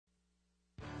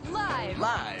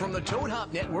Live from the Toad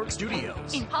Hop Network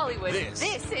studios. In Hollywood, This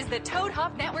is the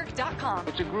ToadHopNetwork.com.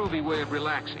 It's a groovy way of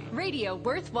relaxing. Radio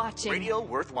worth watching. Radio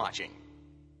worth watching.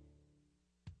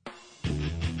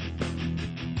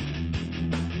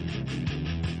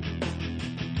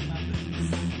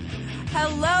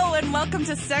 Hello and welcome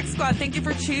to Sex Squad. Thank you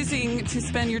for choosing to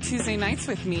spend your Tuesday nights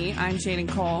with me. I'm Jaden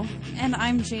Cole. And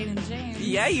I'm Jaden James.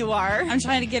 Yeah, you are. I'm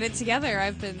trying to get it together.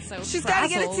 I've been so She's got got to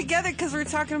get it together because we're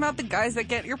talking about the guys that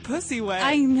get your pussy wet.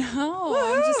 I know.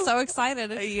 Woo-hoo. I'm just so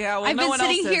excited. Yeah, well, I've no been one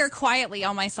sitting else here is. quietly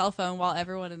on my cell phone while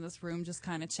everyone in this room just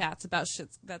kind of chats about shit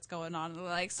that's going on. And they're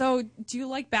like, so do you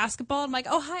like basketball? I'm like,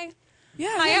 oh, hi. Yeah,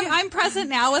 Hi, I'm present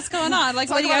now. What's going on? Like,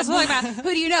 what do you guys talking about?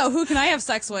 Who do you know? Who can I have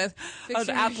sex with? Oh,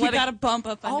 the You athletic- got a bump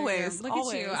up under Always, you. Look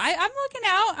always. at you. I'm looking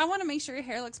out. I want to make sure your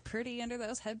hair looks pretty under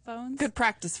those headphones. Good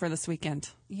practice for this weekend.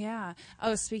 Yeah.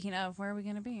 Oh, speaking of, where are we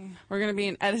going to be? We're going to be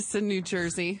in Edison, New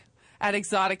Jersey at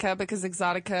Exotica because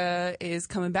Exotica is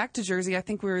coming back to Jersey. I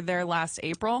think we were there last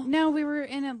April. No, we were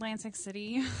in Atlantic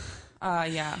City.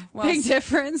 Yeah. Well, Big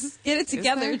difference. Get it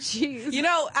together. there? Jeez. You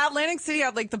know, Atlantic City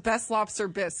had like the best lobster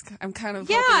bisque. I'm kind of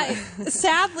Yeah, hoping-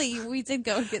 sadly, we did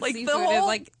go get Like, the seafood, and whole-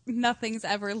 like nothing's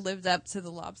ever lived up to the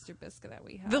lobster biscuit that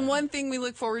we have. The one thing we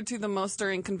look forward to the most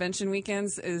during convention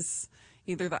weekends is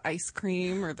either the ice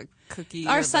cream or the cookie.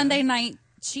 our or the- Sunday night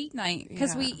cheat night,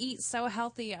 because we Yeah. eat so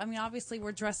healthy. I mean, obviously,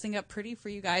 we're dressing up pretty for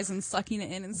you guys and sucking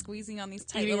it in and squeezing on these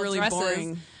tight Eating little really dresses.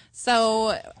 boring.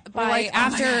 So by like, oh my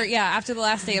after God. after the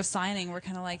last day of signing, we're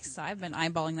kind of like, so I've been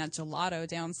eyeballing that gelato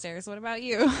downstairs. What about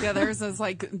you? Yeah, there's this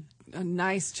like a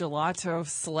nice gelato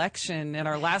selection at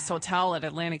our last hotel at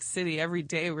Atlantic City. Every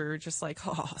day we were just like,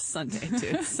 oh, Sunday,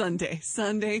 dude,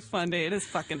 Sunday, fun day. It is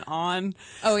fucking on.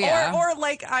 Oh, yeah. Or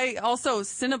like I also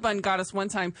Cinnabon got us one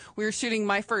time. We were shooting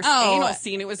my first Oh. anal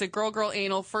scene. It was a girl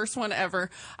anal, first one ever.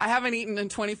 I haven't eaten in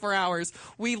 24 hours.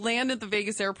 We land at the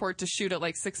Vegas airport to shoot at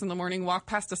like 6 a.m. Walk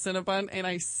past a Cinnabon, and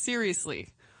I seriously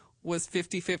was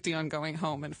 50-50 on going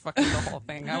home and fucking the whole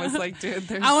thing. I was like, dude,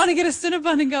 there's I want to get a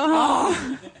Cinnabon and go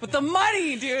home. but the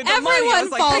money, dude. The money. I Everyone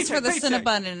was like, falls paycheck, for the paycheck.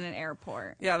 Cinnabon in an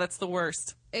airport. Yeah, that's the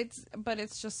worst. But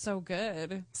it's just so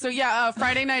good. So yeah,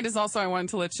 Friday night is also, I wanted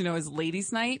to let you know, is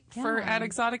ladies' night for Yeah. at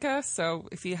Exotica. So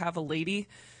if you have a lady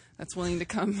that's willing to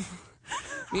come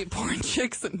meet porn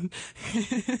chicks and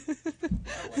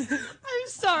I'm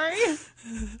sorry.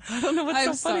 I don't know what's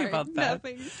I'm so funny sorry. about that.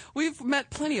 Nothing. We've met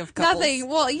plenty of couples. Nothing.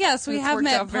 Well, yes, we It's have worked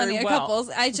met out very plenty of well. couples.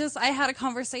 I had a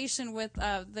conversation with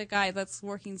the guy that's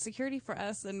working security for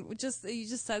us, and you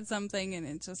just said something, and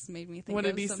it just made me think What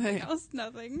of did he something say? else.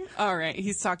 Nothing. All right,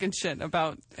 he's talking shit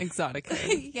about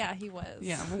Exotica. Yeah, he was.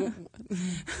 Yeah.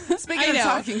 I Speaking of know.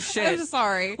 talking shit, I'm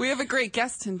sorry. we have a great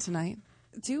guest in tonight.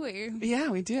 Do we? Yeah,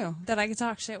 we do. That I could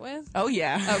talk shit with? Oh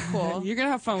yeah. Oh, cool. You're gonna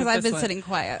have fun with Because I've this been one. sitting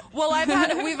quiet. Well,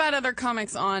 we've had other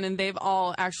comics on, and they've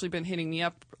all actually been hitting me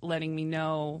up, letting me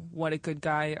know what a good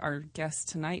guy our guest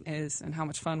tonight is, and how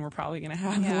much fun we're probably going to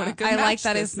have. And what a good I like match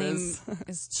that this his name is.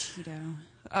 is Cheeto.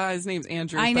 His name's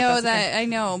Andrew. I but know that's okay. that. I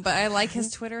know, but I like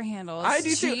his Twitter handle. It's I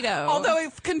do too. Cheeto. Although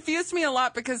it confused me a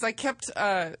lot because I kept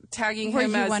tagging Were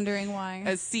him you as wondering why?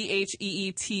 as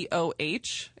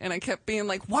CHEETOH, and I kept being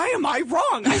like, "Why am I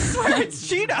wrong? I swear it's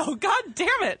Cheeto. God damn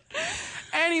it!"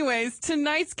 Anyways,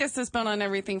 tonight's guest has been on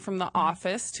everything from The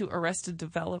Office to Arrested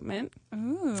Development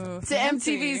Ooh, to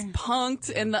MTV's Punk'd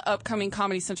and the upcoming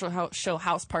Comedy Central show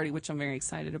House Party, which I'm very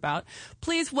excited about.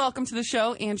 Please welcome to the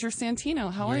show, Andrew Santino.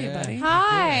 How are you, buddy?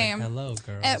 Hi. Good. Hello,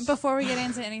 girls. Before we get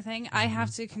into anything, I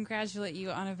have to congratulate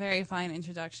you on a very fine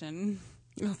introduction.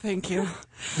 Oh, thank you.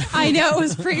 I know it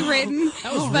was pre-written.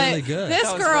 That was but really good. This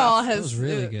That was girl rough. has That was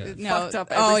really good. No, Fucked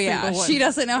up every oh yeah, single one. she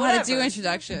doesn't know how to do Whatever.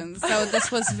 introductions. So this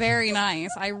was very nice.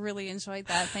 I really enjoyed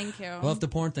that. Thank you. Well, if the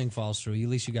porn thing falls through, at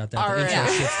least you got that. All The right. intro Yeah.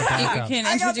 shits the you back up. can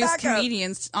I got introduce backup.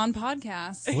 comedians on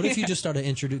podcasts. What if you just started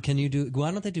introduce? Can you do?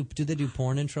 Why don't they do? Do they do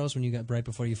porn intros when you got right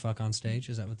before you fuck on stage?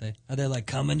 Is that what they? Are they like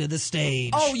coming to the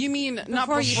stage? Oh, you mean not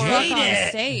Before before you fuck Hate on it.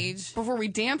 stage. before we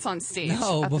dance on stage?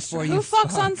 no, at the before show? you. Who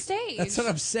fucks fuck. on stage? That's what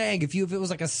I'm saying. If it was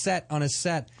like a set on a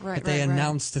set Right, that they right, right.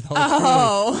 announced to the whole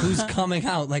Oh. crew who's coming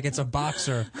out like it's a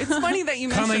boxer It's funny that you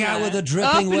mentioned coming out that. with a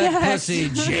dripping wet yes. pussy,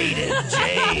 Jaden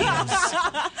James.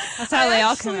 That's how they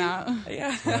all come out.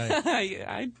 Yeah.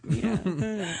 Right.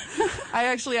 Yeah. I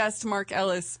actually asked Mark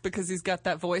Ellis because he's got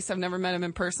that voice. I've never met him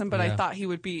in person, but I Yeah. thought he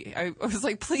would be. I was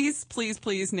like, please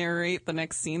narrate the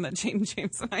next scene that Jane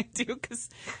James and I do because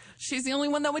she's the only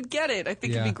one that would get it. I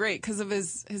think it'd Yeah. be great because of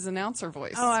his announcer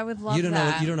voice. Oh, I would love You don't know.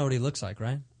 that. You don't know what he looks like,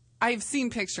 right? I've seen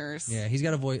pictures. Yeah, he's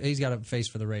got a voice. He's got a face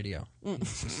for the radio.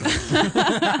 Ellis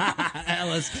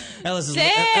is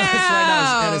Damn! right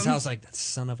now at his house like that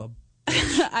son of a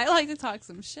I like to talk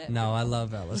some shit. No, I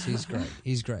love Ellis. He's great.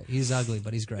 He's great. He's ugly,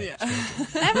 but he's great.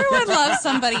 Everyone loves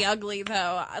somebody ugly,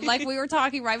 though. Like we were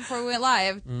talking right before we went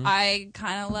live, I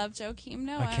kind of love Joakim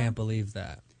Noah. I can't believe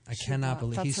that. I cannot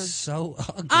believe he's so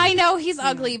ugly. I know he's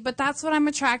ugly, but that's what I'm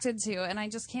attracted to, and I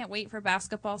just can't wait for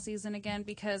basketball season again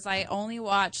because I only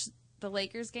watch the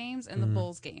Lakers games and the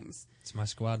Bulls games. It's my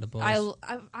squad, the Bulls.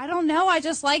 I don't know. I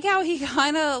just like how he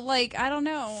kind of like I don't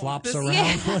know Flops around.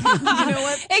 Yeah. You know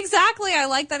what? Exactly. I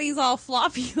like that he's all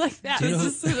floppy like that. Do you know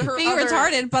It's who- just her being other-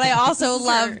 retarded, but I also This is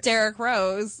love her- Derrick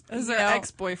Rose. This is you her know.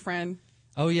 ex-boyfriend.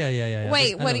 Oh, yeah.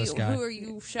 Wait, I know what? this guy. Who are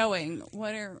you showing?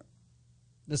 What are?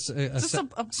 This Just a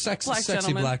sexy black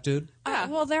gentleman. black dude. Yeah.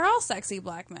 Well, they're all sexy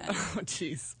black men. Oh,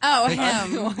 jeez. Oh,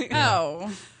 him.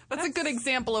 Oh. That's a good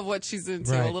example of what she's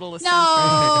into. Right. A little eccentric.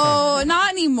 No,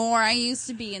 not anymore. I used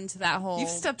to be into that whole. You've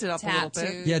stepped it up a little bit.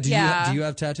 tattoo. Yeah, do you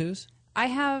have tattoos? I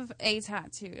have a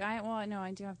tattoo. No,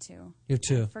 I do have two. You have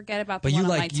two. Forget about the But one you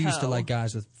on my like you used to toe. like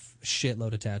guys with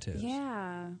shitload of tattoos.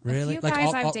 Yeah. Really? A few Like guys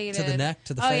all I've to the dated. neck,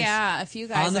 to the Oh face? yeah, a few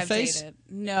guys On the I've face? dated.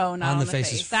 No, not on the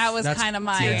face. is- That was that's- kind of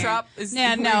my Teardrop is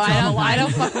Yeah, where no, you draw the I line.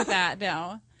 don't fuck with that.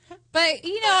 No. But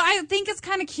you know, I think it's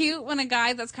kind of cute when a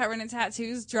guy that's covered in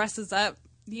tattoos dresses up.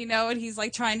 You know, and he's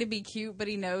like trying to be cute, but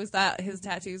he knows that his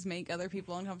tattoos make other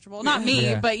people uncomfortable. Not me,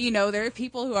 Yeah. but you know, there are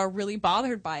people who are really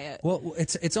bothered by it. Well,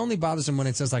 it's only bothersome when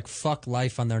it says like "fuck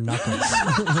life" on their knuckles.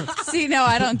 See, no,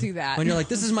 I don't do that. When you're like,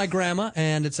 "This is my grandma,"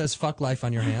 and it says "fuck life"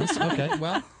 on your hands. Okay,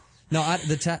 well, no, I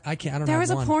can't. I don't. There have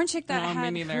was a one. porn chick that No, me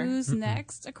had neither. who's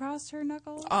next across her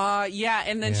knuckle. Yeah,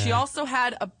 and then she Yeah. also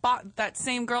had that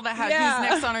same girl that had Yeah. who's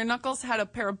next on her knuckles had a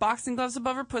pair of boxing gloves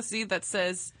above her pussy that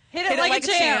says Hit it like a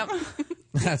champ.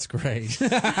 That's great. Good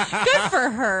for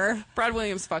her. Brad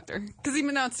Williams fucked her because he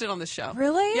announced it on the show.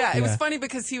 Really? Yeah, it was Yeah. funny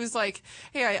because he was like,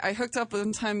 "Hey, I hooked up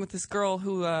one time with this girl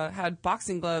who had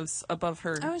boxing gloves above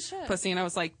her Oh, shit. pussy," and I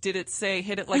was like, "Did it say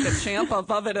hit it like a champ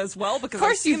above it as well?" Because Of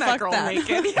course I've seen you that fucked girl that.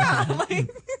 naked. Yeah, like,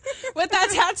 With that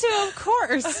tattoo, of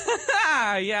course.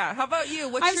 yeah. How about you?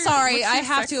 What's I'm your, sorry. what's I your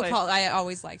have sex to life? apologize. I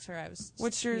always liked her. I was.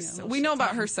 What's yours? You know, We know about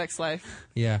time. her sex life.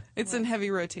 Yeah. It's in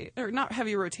heavy rotate, or not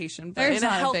heavy rotation, but There's in a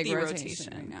not a healthy big rotation.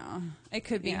 I know. It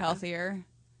could be Yeah. healthier.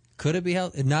 Could it be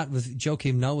healthy? Not with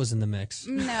Joakim Noah's in the mix.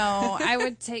 No, I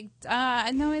would take.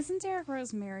 No, isn't Derrick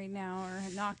Rose married now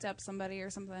or knocked up somebody or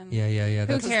something? Yeah. Who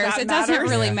That's, cares? that It doesn't matter?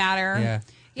 really Yeah. matter. Yeah.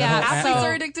 Yeah. The whole Athletes So-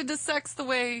 are addicted to sex the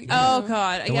way. Oh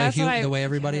God! The way That's hu- what I- the way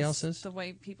everybody yes, else is? the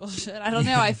way people should. I don't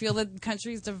know. I feel the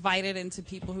country's divided into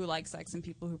people who like sex and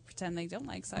people who pretend they don't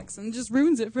like sex, and just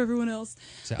ruins it for everyone else.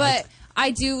 So But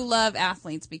I do love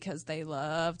athletes because they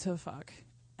love to fuck.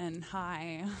 And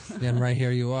hi. Then right here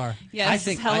you are. Yes, I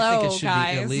think hello, it should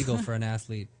guys. be illegal for an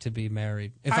athlete to be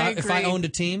married. If I if I agree. owned a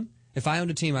team,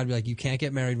 I'd be like, you can't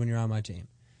get married when you're on my team.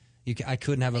 I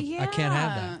couldn't have I can't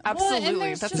have that. Absolutely. Well,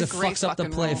 and That's Because a it great fucks up the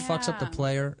fucking play. It rule. fucks up the Yeah.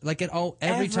 player. Like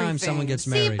every time someone Everything. gets See,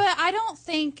 married. but I don't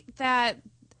think that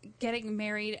getting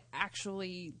married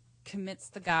actually commits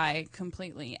the guy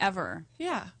completely ever.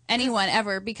 Yeah. Anyone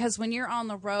ever, because when you're on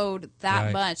the road that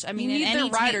Right. much, I mean, You in need any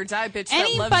the ride team- or die bitch that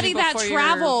loves you anybody that before you're-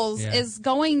 travels Yeah. is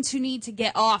going to need to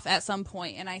get off at some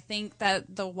point, and I think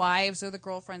that the wives or the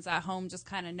girlfriends at home just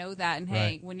kind of know that. And hey,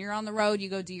 Right. when you're on the road, you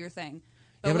go do your thing.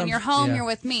 But Yeah, but when I'm- you're home, yeah. you're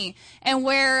with me. And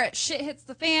where shit hits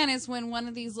the fan is when one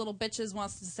of these little bitches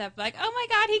wants to step like, oh my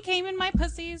God, he came in my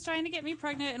pussy, he's trying to get me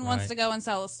pregnant, and wants Right. to go and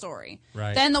sell a story.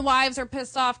 Right. Then the wives are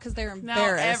pissed off because they're Now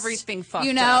embarrassed. everything fucked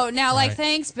You know, up. now like, Right.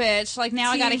 thanks, bitch. Like now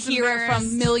I got to Team's hear it from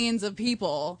embarrassed. millions of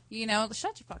people. You know,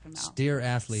 shut your fucking mouth. Dear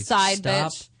athletes, Side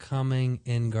stop bitch. coming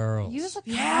in girls. Use a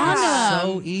It's condom.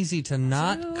 so easy to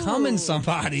not come in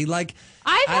somebody. Like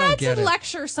I've I don't had get to it.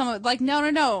 lecture some like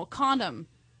no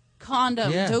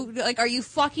condom. Yeah. Like, are you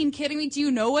fucking kidding me? Do you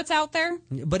know what's out there?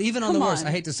 But even on Come the worst, on.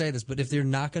 I hate to say this, but if they're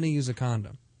not going to use a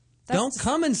condom, That's don't just-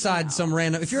 come inside some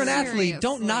random. If you're an athlete,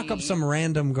 don't knock up Seriously. some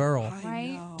random girl.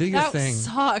 Right? Do your that thing.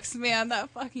 sucks, man. That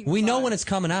fucking. We know sucks. when it's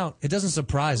coming out. It doesn't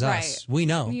surprise us. Right. We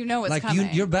know. You know it's like coming.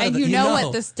 you're better. And than, you know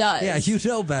what this does. Yeah, you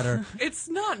know better. It's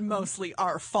not mostly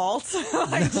our fault.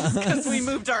 Like, just because we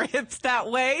moved our hips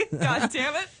that way. God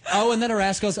damn it. Oh, and then her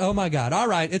ass goes, "Oh my God! All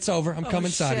right, it's over. I'm coming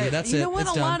inside of you. Shit. That's you it. know what?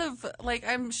 It's A done." lot of like,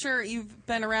 I'm sure you've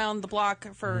been around the block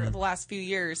for the last few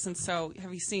years, and so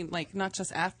have you seen like not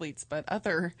just athletes but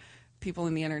other people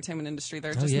in the entertainment industry?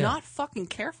 They're just yeah. not fucking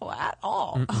careful at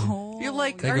all. Oh. You're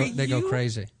like, They are go- they go you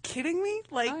crazy. kidding me?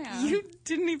 Like, Oh, yeah. you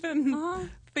didn't even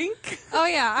think. Oh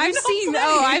yeah, I've know seen. plenty.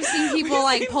 Oh, I've seen people We've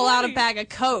like seen pull out a plenty. bag of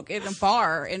Coke in a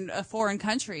bar in a foreign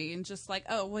country and just like,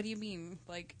 oh, what do you mean?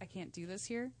 Like, I can't do this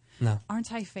here? No.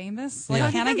 Aren't I famous? Like,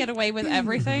 Yeah. can't I get away with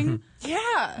everything?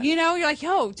 Yeah. You know, you're like,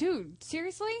 yo, dude,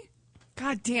 seriously?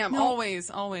 God damn,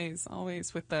 always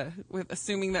with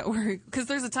assuming that because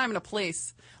there's a time and a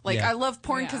place. Like, Yeah. I love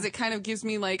porn because it kind of gives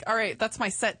me like, all right, that's my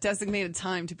set designated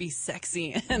time to be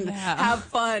sexy and have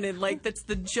fun. And like, that's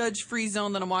the judge-free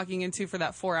zone that I'm walking into for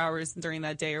that 4 hours during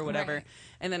that day or whatever. Right.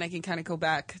 And then I can kind of go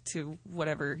back to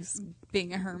whatever's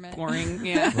Being a hermit. boring.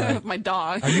 Yeah. Right. With my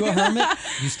dog. Are you a hermit?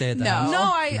 You stay at the No. house? No,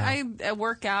 I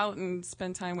work out and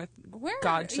spend time with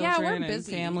godchildren and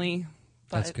busy. family.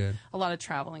 But That's good. A lot of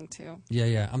traveling too.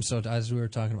 Yeah. As we were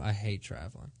talking about, I hate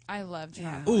traveling. I love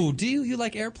traveling. Ooh, do you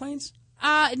like airplanes?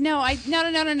 No.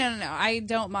 I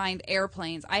don't mind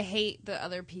airplanes. I hate the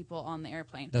other people on the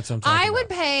airplane. That's what I'm talking I would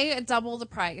about. pay double the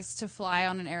price to fly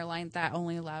on an airline that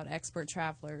only allowed expert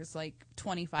travelers, like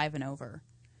 25 and over.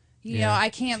 You know, I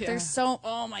can't. There's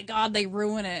oh my God, they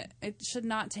ruin it. It should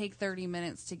not take 30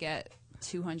 minutes to get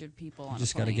 200 people on You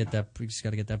just a got to plane.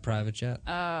 get that private jet.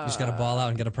 You just got to ball out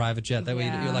and get a private jet. That way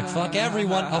you're like, fuck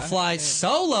everyone. I'll fly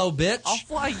solo, bitch. I'll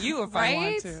fly you if I want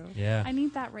Right? to. Yeah. I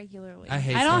need that regularly. I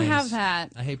hate I don't planes. have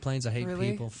that. I hate planes. I hate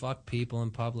Really? people. Fuck people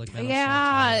in public. Man, I'm so Yeah,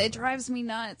 tired of it drives me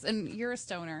nuts. And you're a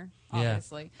stoner, Yeah.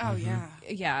 obviously. Oh yeah.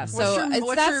 Yeah, What's so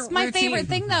your that's my routine? favorite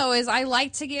thing, though, is I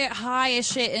like to get high as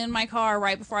shit in my car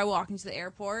right before I walk into the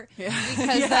airport. Yeah.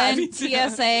 Because Yeah, then me too.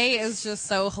 TSA is just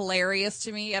so hilarious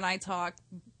to me, and I talk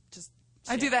just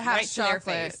I do shit the hash right to their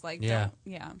chocolate. face. Like, Yeah.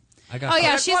 yeah. I got Oh,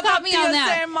 yeah, That's she's what got the me on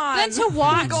that. TSA man. Then to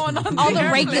watch Going on all the the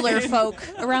regular airplane. folk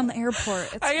around the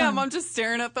airport. It's I am. fun. I'm just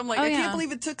staring at them like, Oh, I yeah. can't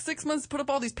believe it took 6 months to put up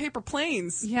all these paper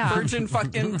planes. Yeah. Virgin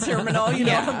fucking terminal. You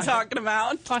know Yeah. what I'm talking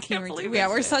about? Fucking Can't ridiculous. believe Yeah, it.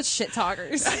 we're such shit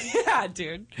talkers. Yeah,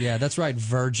 dude. Yeah, that's right,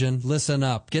 Virgin. Listen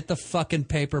up. Get the fucking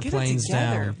paper Get it planes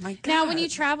together. down. My God. Now, when you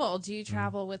travel, do you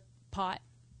travel with pot?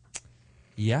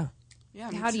 Yeah. Yeah,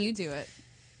 me How do too. you do it?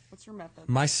 What's your method?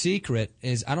 My secret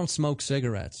is I don't smoke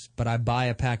cigarettes, but I buy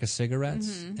a pack of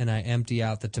cigarettes and I empty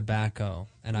out the tobacco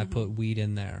and I put weed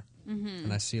in there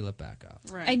and I seal it back up.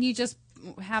 Right. And you just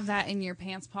have that in your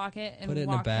pants pocket and Put it in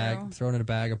a walk bag, through? throw it in a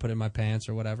bag or put it in my pants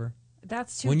or whatever.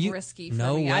 That's too When you- risky for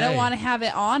No me. I don't way. want to have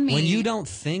it on me. When you don't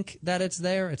think that it's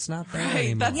there, it's not there Right,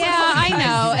 anymore. that's- Yeah, I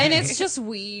know. And it's just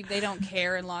weed. They don't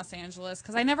care in Los Angeles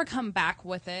because I never come back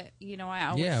with it. You know, I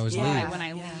always Yeah, it was leave leave. it when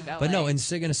I leave LA. But no, in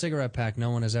a cigarette pack,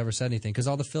 no one has ever said anything because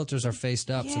all the filters are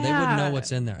faced up, so they wouldn't know Yeah.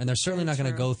 what's in there, and they're certainly not going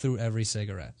to go through every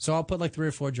cigarette. So I'll put like 3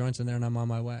 or 4 joints in there, and I'm on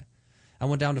my way. I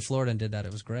went down to Florida and did that.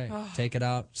 It was great. Take it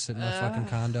out, sit in my fucking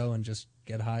condo, and just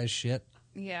get high as shit.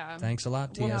 yeah. Thanks a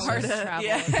lot, Well, TSA. part of- travel.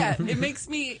 Yeah, it makes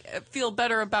me feel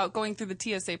better about going through the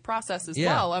TSA process as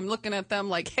Yeah. well. I'm looking at them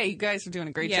like, hey, you guys are doing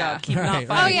a great Yeah. job. Keep Right, not right. Oh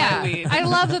finding yeah, my weed. I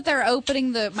love that they're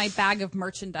opening my bag of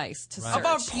merchandise to search.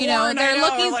 About You know, porn, I they're know.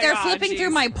 looking, Like, they're oh, flipping through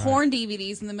geez. my porn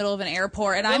DVDs in the middle of an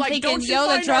airport, and I'm like, thinking, "Don't you yo, the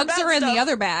find our drugs bad are in the stuff."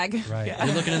 other bag. Right.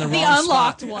 You're looking in the The wrong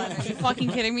unlocked spot. one. Are you fucking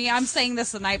kidding me? I'm saying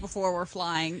this the night before we're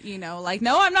flying. You know, like,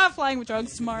 no, I'm not flying with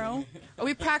drugs tomorrow.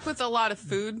 We pack with a lot of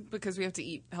food because we have to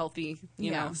eat healthy,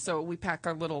 you Yeah. know. So we pack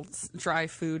our little dry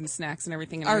food and snacks and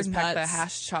everything. And Our I always pack the nuts.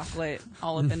 hash chocolate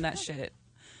all up in that shit.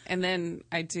 And then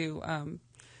I do.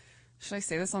 Should I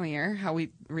say this on the air? How we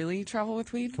really travel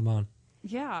with weed? Come on.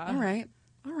 Yeah. All right.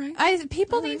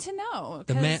 People need to know.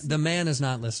 The man is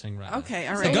not listening right now. Okay.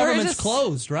 All The right. we're government's just-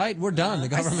 closed, right? We're done. The I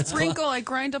government's closed. sprinkle. I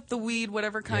grind up the weed,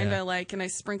 whatever kind Yeah. I like, and I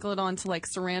sprinkle it onto like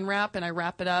Saran wrap, and I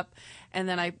wrap it up, and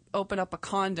then I open up a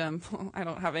condom. I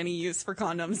don't have any use for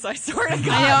condoms. I swear to God.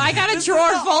 I know. I got a This is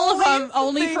drawer the full of only them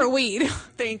only thing- for weed.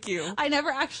 Thank you. I never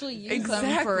actually use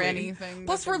them for anything.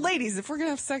 Plus, we're ladies. If we're gonna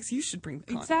have sex, you should bring the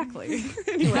condom. Exactly.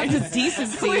 You have the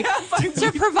decency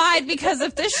to provide, because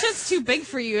if this shit's too big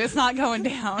for you, it's not going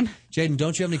down. Jaden,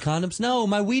 don't you have any condoms? No,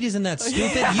 my weed isn't that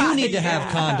stupid. You need to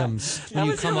have condoms when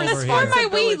you was come your over It's here. for my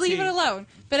weed. Responsibility. Leave it alone.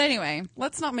 But anyway,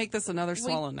 Let's not make this another we,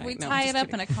 swallow night. we No, I'm tie just it up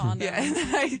kidding. in a condom. Yeah, and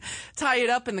then I tie it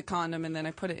up in the condom, and then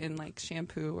I put it in like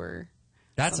shampoo or.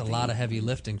 That's a lot of heavy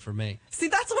lifting for me. See,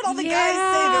 that's what all the guys say.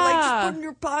 They're like, Yeah. just put it in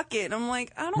your pocket. I'm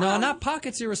like, I don't know. No, not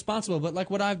pockets irresponsible, but like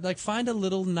what I like find a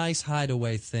little nice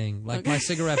hideaway thing, like my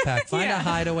cigarette pack. Find Yeah. a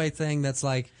hideaway thing that's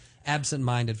like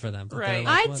absent-minded for them. That they're Right.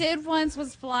 like, I what? did once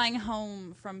was flying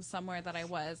home from somewhere that I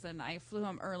was, and I flew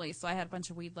home early, so I had a bunch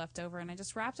of weed left over, and I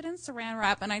just wrapped it in saran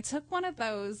wrap, and I took one of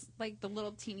those, like the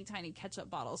little teeny tiny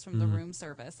ketchup bottles from the Mm-hmm. room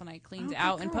service, and I cleaned it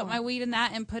out and put my weed in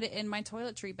that and put it in my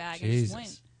toiletry bag and Jesus. just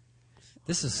went.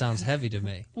 Sounds heavy to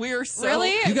me. We are so.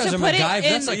 Really? You guys To are put it MacGyver.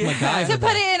 in- That's like MacGyver. To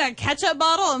put it in a ketchup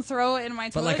bottle and throw it in my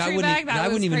But, toiletry like, I wouldn't bag, e- that I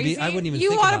was wouldn't even be- crazy. I wouldn't even You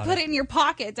think want to about put it. it in your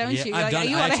pocket, don't Yeah, you? I've Like, done-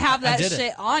 you I want to actually- have I that did it.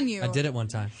 shit on you. I did it one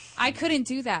time. I couldn't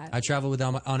do that. I traveled with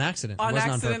on accident. on it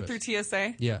wasn't accident on purpose. through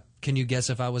TSA. Yeah. Can you guess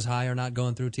if I was high or not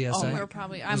going through TSA? We're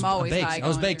probably. I was I'm always baked. high. I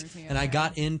was going baked, through and I TSA.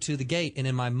 got into the gate, and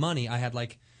in my money, I had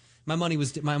like my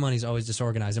money's always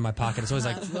disorganized in my pocket. It's always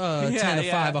like 10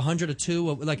 to 5, 100 to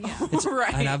 2, like it's,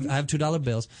 Right. and I have $2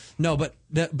 bills. No, but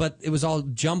it was all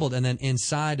jumbled, and then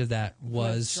inside of that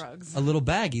was drugs. a little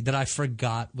baggie that I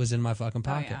forgot was in my fucking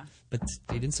pocket. yeah. But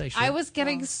they didn't say shit. I was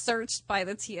getting searched by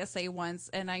the TSA once,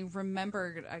 and I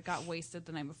remembered I got wasted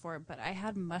the night before, but I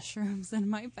had mushrooms in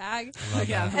my bag.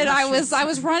 And I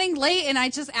was running late, and I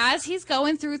just, as he's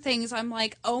going through things, I'm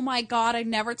like, oh my God, I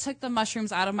never took the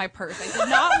mushrooms out of my purse.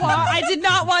 I did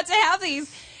not want to have these.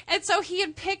 And so he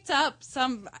had picked up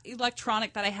some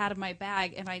electronic that I had in my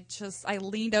bag, and I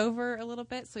leaned over a little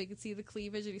bit so he could see the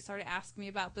cleavage, and he started asking me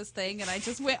about this thing, and I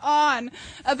just went on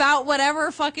about whatever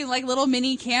fucking like little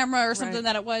mini camera or something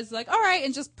that it was, like, all right,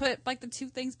 and just put like the 2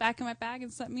 things back in my bag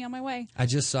and sent me on my way. I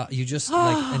just saw you just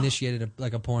like initiated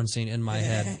a porn scene in my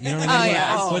head. You know what I mean?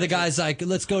 yeah. Where the guy's like,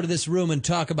 "Let's go to this room and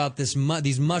talk about these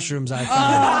mushrooms I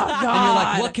found." And you're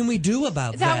like, "What can we do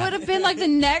about that?" That would have been like the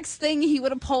next thing he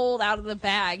would have pulled out of the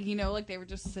bag, you know, like they were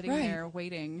just sitting there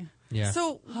waiting. Yeah.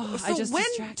 So I just when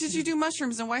distracted did you do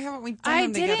mushrooms, and why haven't we done I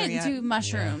them together didn't yet? do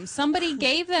mushrooms. Somebody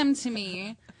gave them to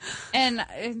me, and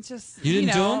it just You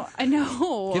didn't do know, 'em? I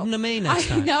know. Give them to me next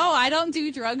time. No, I don't do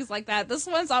drugs like that. This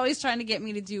one's always trying to get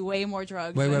me to do way more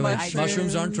drugs. Wait. than I do.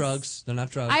 Mushrooms aren't drugs. They're not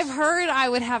drugs. I've heard I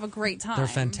would have a great time. They're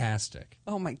fantastic.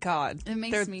 Oh my God, It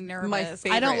makes They're me my nervous.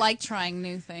 favorite. I don't like trying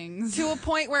new things. to a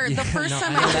point where the first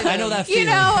time I know that feeling. You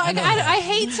know, I know that. I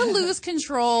hate to lose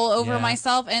control over Yeah.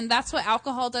 myself, and that's what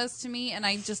alcohol does to me, and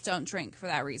I just don't drink for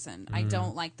that reason. I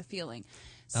don't like the feeling.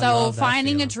 I So love that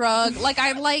finding feeling. a drug, like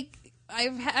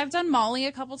I've done Molly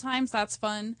a couple times, that's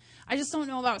fun. I just don't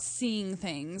know about seeing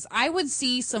things. I would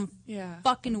see some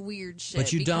fucking weird shit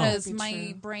But you don't. because Be my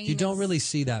true. brain You don't is- really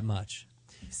see that much.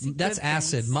 That's good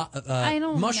acid. things. I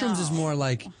don't Mushrooms is know. more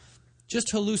like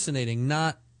just hallucinating,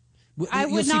 not. I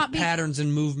You'll would see not be- patterns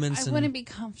and movements. I and wouldn't be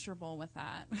comfortable with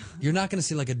that. You're not going to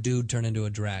see like a dude turn into a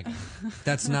dragon.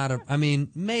 That's not a. I mean,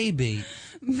 maybe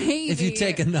Maybe if you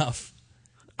take enough.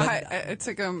 I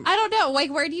took them. I don't know.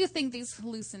 Like, where do you think these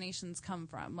hallucinations come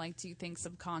from? Like, do you think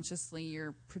subconsciously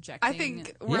you're projecting? I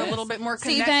think we're a little bit more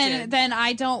See, connected. then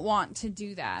I don't want to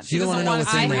do that. So you don't Because wanna know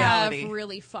what's I in have reality.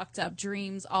 really fucked up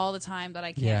dreams all the time that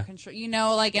I can't Yeah. control. You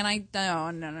know, like, and I no.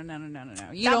 You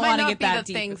That don't might want to not get be that the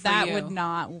deep. thing for That you. would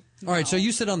not. All right, so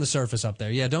you sit on the surface up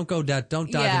there. Yeah, don't go. Don't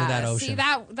dive into that ocean. See,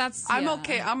 that's. I'm yeah.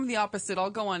 okay. I'm the opposite.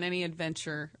 I'll go on any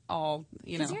adventure. I'll,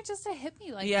 you know. Because you're just a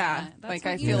hippie like Yeah, that. That's like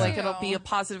what I you feel do. like it'll be a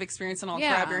positive experience, and I'll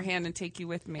Yeah. grab your hand and take you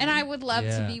with me. And I would love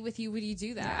Yeah. to be with you when you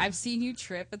do that. I've seen you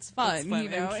trip. It's fun, It's fun you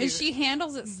and know. And cute. she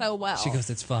handles it so well. She goes,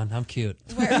 "It's fun. I'm cute.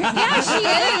 Yeah, she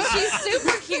is. She's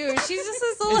super cute. She's just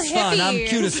this little It's hippie. fun. I'm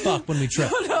cute as fuck when we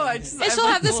trip." no, And she'll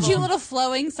have this cute little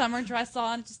flowing summer dress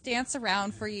on, just dance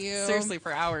around for you. seriously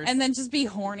for hours, And then just be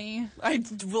horny. I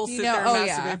will You sit know- there and oh, masturbate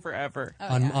yeah. forever. Oh,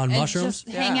 On- yeah. on And mushrooms?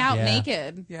 Just hang Yeah. out Yeah.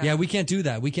 naked. Yeah, we can't do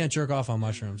that. We can't jerk off on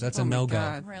mushrooms. That's a Oh my no go.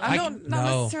 God. Really? I don't not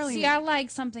No. necessarily. See, I like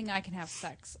something I can have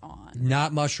sex on.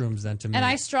 Not mushrooms, then to me. And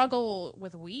I struggle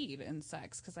with weed and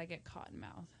sex because I get caught in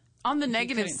mouth. on the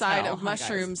negative couldn't side tell, of huh, guys?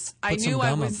 mushrooms, Put I some knew I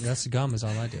gum up. was. That's gum is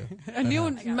all I do. I knew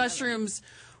mushrooms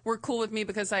were cool with me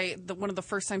because one of the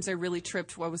first times I really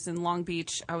tripped, I was in Long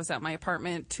Beach. I was at my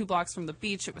apartment 2 blocks from the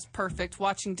beach. It was perfect.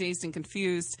 Watching Dazed and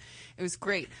Confused. It was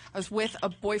great. I was with a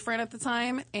boyfriend at the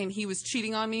time, and he was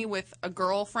cheating on me with a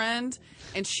girlfriend,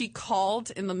 and she called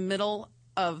in the middle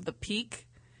of the peak.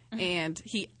 And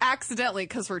he accidentally,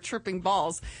 because we're tripping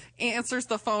balls, answers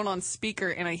the phone on speaker,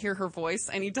 and I hear her voice,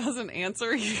 and he doesn't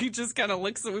answer. He just kind of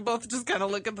looks, we both just kind of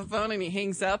look at the phone, and he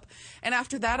hangs up. And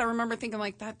after that, I remember thinking,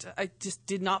 like, that I just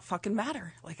did not fucking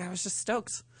matter. Like, I was just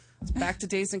stoked. I was back to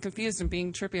Dazed and Confused and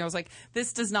being trippy. I was like,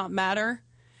 this does not matter.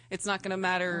 It's not going to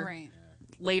matter Right.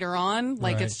 later on.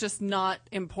 Like, Right. it's just not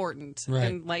important. Right.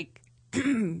 And, like,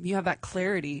 you have that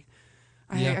clarity.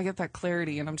 Yeah. I get that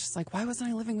clarity, and I'm just like, why wasn't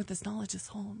I living with this knowledge this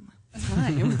whole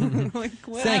time? Like,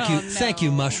 well, Thank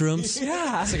you, mushrooms.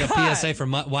 Yeah, It's like a PSA for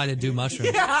why to do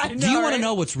mushrooms. Yeah, I Do you know, want to right?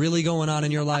 know what's really going on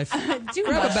in your life? Do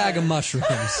Grab a bag of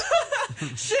mushrooms.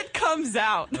 Shit comes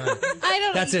out. I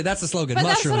don't. That's it. That's the slogan. But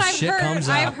Mushrooms. that's what I've Shit heard. comes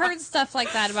I've out. heard stuff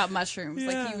like that about mushrooms.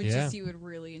 Like you would Yeah. you would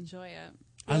really enjoy it.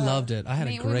 I loved it. I had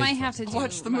I mean, a great. we might have to fucking- do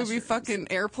Watch the movie mushrooms. fucking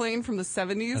Airplane from the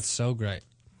 70s. That's so great.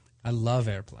 I love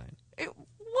Airplane. It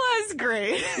was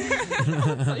great.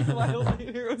 Like, a while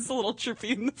later, it was a little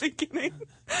trippy in the beginning.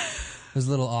 It was a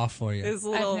little off for you. It was a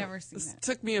little, never seen it.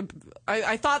 Took me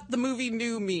I thought the movie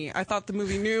knew me. I thought the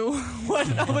movie knew what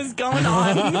was going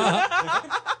on.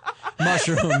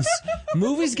 Mushrooms.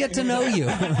 Movies get to know you.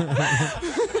 They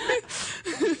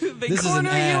This is an corner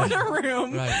you ad. in a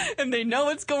room, Right. and they know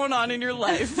what's going on in your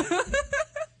life.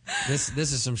 This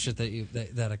is some shit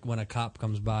that when a cop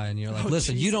comes by and you're like,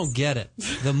 listen, you don't get it.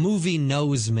 The movie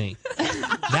knows me.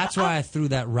 That's why I threw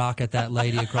that rock at that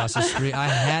lady across the street. I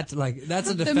had to, like, that's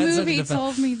a defense. The movie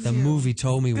told me The movie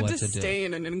told me Good what to to do. stay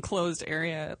in an enclosed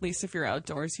area. At least if you're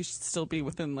outdoors, you should still be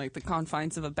within like the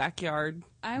confines of a backyard.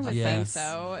 I would Yeah. think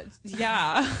so.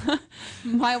 Yeah.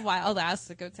 My wild ass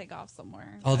to go take off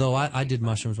somewhere. Although I did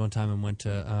mushrooms one time and went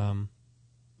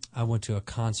to a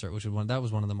concert, which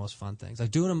was one of the most fun things. Like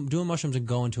doing mushrooms and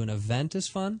going to an event is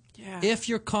fun. Yeah. If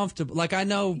you're comfortable. Like I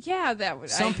know Yeah, that would.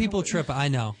 some people trip. I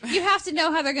know. You have to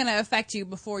know how they're going to affect you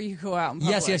before you go out in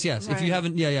public. Yes. If Right. you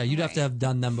haven't, you'd have to have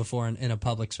done them before in a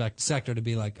public sector to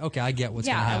be like, okay, I get what's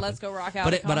going to Yeah, happen. let's go rock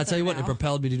out. But I tell you what, it now.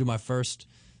 propelled me to do my first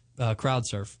crowd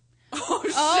surf.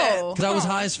 Oh, Because I was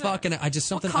high as fuck, and I just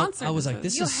something. concert I was is like,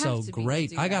 this? "This You is have so to be to great!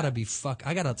 do I gotta that.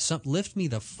 I gotta lift me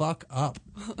the fuck up."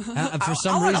 And for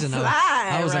some reason,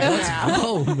 I was like, "Let's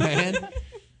go, man!"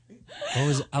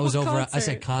 I was over. I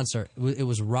said concert. It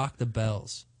was Rock the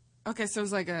Bells. Okay, so it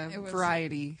was like a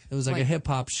variety. It was like a hip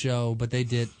hop show, but they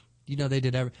did. But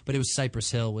it was Cypress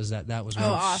Hill. That was. Oh,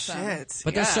 awesome. Shit.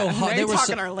 But they're so hot. Now They you're were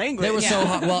talking so, our language. They were so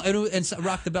hot. Well, and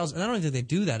Rock the Bells, and I don't think they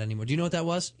do that anymore. Do you know what that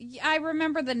was? I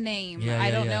remember the name. Yeah,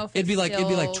 I don't yeah. know if It'd be like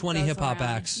 20 still hip hop goes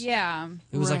around. acts. Yeah,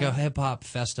 It was like a Right. hip hop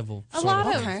festival. a sort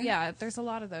lot of Okay. There's a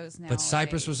lot of those now. But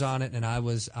Cypress was on it, and I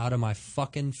was out of my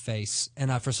fucking face.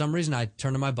 And for some reason, I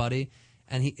turned to my buddy,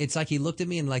 and it's like he looked at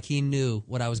me and like he knew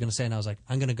what I was going to say, and I was like,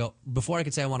 I'm going to go. Before I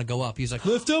could say I want to go up, he was like,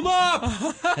 lift him up!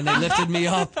 And they lifted me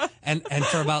up, and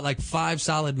for about like 5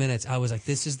 solid minutes, I was like,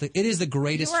 it is the You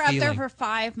greatest were up feeling. there for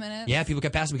 5 minutes. Yeah, people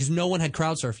kept passing me because no one had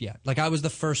crowd surf yet. Like I was the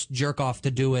first jerk off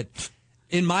to do it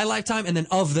in my lifetime, and then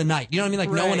of the night. You know what I mean?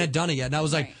 Like no one had done it yet, and I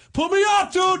was like, Right. "Put me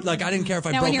up, dude!" Like I didn't care if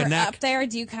I Now, broke when you're a neck. up there,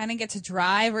 do you kind of get to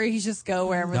drive, or you just go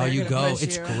wherever? No, they're you gonna go. push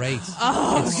It's you? great.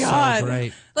 Oh it's God! so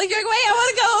great. Like you're like, wait, I want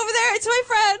to go over there. It's my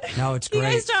friend. No, it's You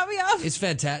great. guys drop me off. It's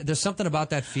fantastic. There's something about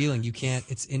that feeling you can't.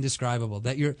 It's indescribable.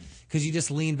 That because you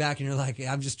just lean back and you're like,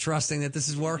 I'm just trusting that this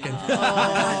is working.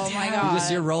 Oh my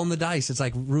God! You're rolling the dice. It's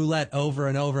like roulette over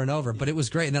and over and over. But it was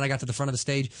great. And then I got to the front of the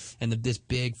stage, and this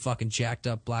big fucking jacked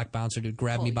up black bouncer dude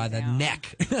grabbed me by the down.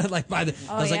 neck, like by the.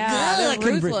 I was like, yeah, they're I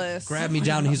couldn't breathe." ruthless. Grabbed me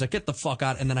down, and he's like, get the fuck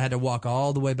out. And then I had to walk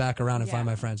all the way back around and find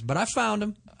my friends. But I found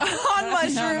him. On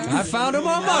mushrooms. I found him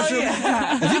on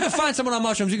mushrooms. If you can find someone on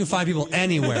mushrooms, you can find people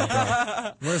anywhere,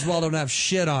 bro. Where's Waldo don't have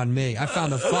shit on me? I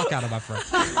found the fuck out of my friend.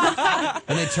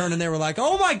 And they turned and they were like,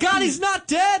 "Oh my God, he's not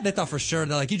dead." They thought for sure.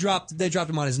 They're like, they dropped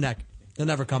him on his neck. He'll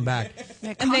never come back.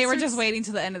 And they were just waiting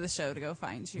to the end of the show to go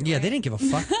find you. Yeah, right? they didn't give a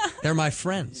fuck. They're my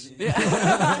friends.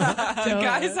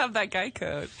 Guys have that guy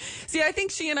code. See, I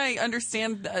think she and I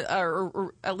understand,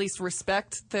 or at least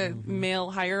respect the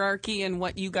male hierarchy and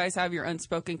what you guys have, your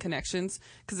unspoken connections,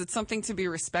 because it's something to be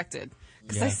respected.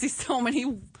 Because I Yeah. see so many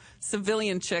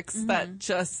civilian chicks that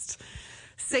just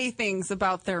say things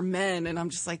about their men, and I'm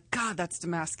just like, God, that's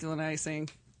demasculinizing.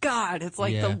 God, it's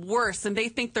like Yeah. the worst. And they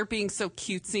think they're being so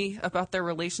cutesy about their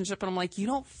relationship. And I'm like, you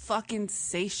don't fucking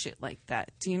say shit like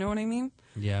that. Do you know what I mean?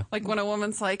 Yeah. Like when a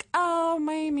woman's like, "Oh,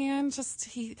 my man, just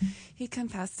he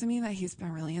confessed to me that he's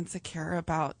been really insecure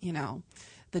about,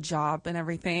 the job and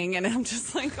everything." And I'm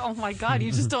just like, "Oh my God,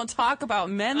 you just don't talk about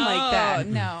men like that."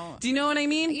 No. Do you know what I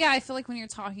mean? Yeah, I feel like when you're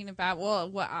talking about,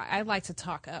 I like to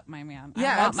talk up my man.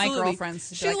 Yeah, I want my absolutely. girlfriends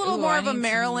to be She's like, a little "Ooh, more I of a need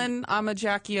Marilyn. I'm a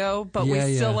Jackie O, but Yeah,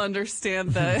 we still yeah. understand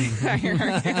the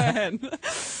hierarchy. Go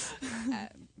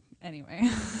ahead. Anyway.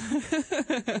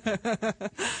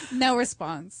 No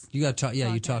response. You got to talk.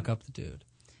 Yeah, you talk up the dude.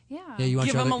 Yeah. Yeah, you want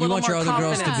Give your him other, a you little want your more other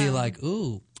girls to be confidence. like,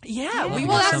 "Ooh." Yeah, we Well, want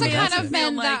that's the somebody kind else of to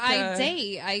men feel that like, I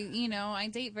date. I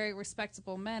date very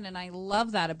respectable men, and I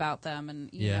love that about them. And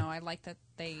you know, I like that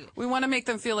they. we want to make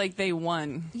them feel like they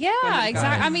won. Yeah,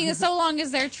 exactly. I mean, so long as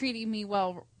they're treating me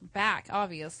well back,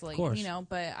 obviously, Of course.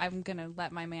 But I'm gonna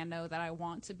let my man know that I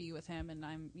want to be with him, and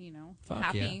I'm, Fuck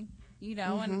happy.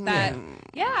 yeah. And that,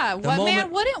 what man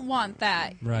moment- wouldn't want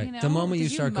that? Right. You know? The moment you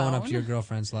Did start going up to moan? your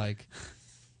girlfriend's like,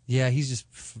 yeah, he's just,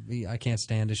 I can't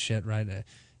stand his shit, right?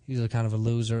 He's a kind of a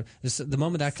loser. The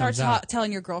moment that Start comes out.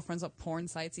 telling your girlfriends what porn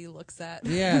sites he looks at.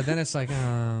 Yeah, then it's like,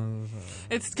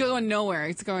 It's going nowhere.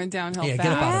 It's going downhill Yeah, fast.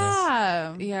 get up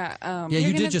out of this. Yeah. Yeah. Yeah, you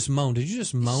gonna- did just moan. Did you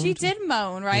just moan? She did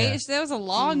moan, right? Yeah. There was a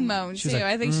long moan, She was too. like,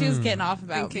 I think she was getting off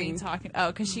about Thinking. me talking.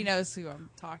 Oh, because she knows who I'm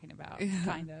talking about,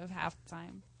 kind of, half the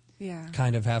time. Yeah.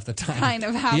 Kind of half the time. Kind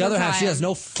of half the the other half, she time. has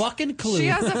no fucking clue. She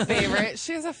has a favorite.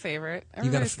 She has a favorite.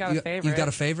 Everybody's got a favorite. You've got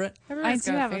a favorite? I Everybody's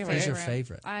do got have a favorite. Who's your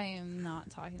favorite? I am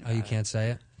not talking about Oh, you it. can't say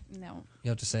it? No. You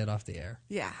have to say it off the air.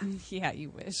 Yeah. Yeah,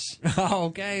 you wish.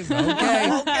 Okay.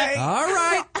 All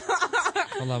right.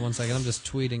 Hold on one second. I'm just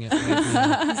tweeting it.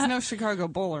 He's no Chicago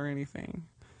Bull or anything.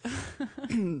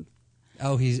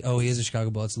 He is a Chicago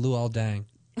Bull. It's Luol Deng.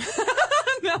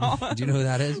 No. Do you know who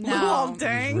that is? No. Luol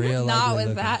Deng. Real Not ugly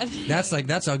with looking. that.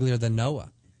 That's uglier than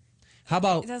Noah. How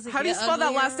about How do you spell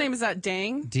that last name? Is that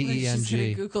Dang?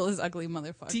 D-E-N-G? Google is ugly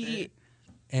motherfucker.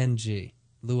 D-E-N-G.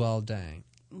 Luol Deng.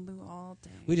 Luol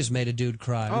Deng. We just made a dude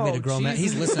cry. We Oh, made a grown man.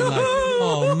 Jesus. He's listening like,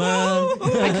 oh,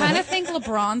 man. I kind of think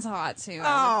LeBron's hot too.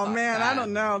 Oh, Fuck man, that. I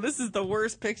don't know. This is the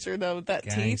worst picture, though, with that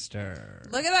teeth. Gangster.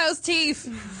 Look at those teeth.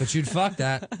 But you'd fuck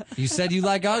that. You said you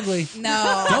like ugly.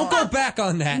 No. Don't go back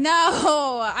on that. No,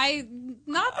 I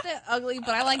not that ugly, but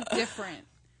I like different.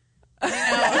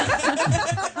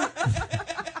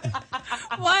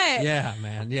 What? Yeah,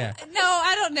 man. Yeah. No,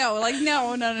 I don't know. Like,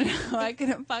 no. I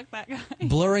couldn't fuck that guy.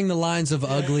 Blurring the lines of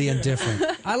ugly and different.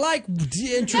 I like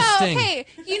interesting. No, hey,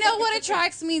 you know what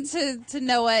attracts me to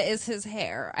Noah is his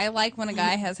hair. I like when a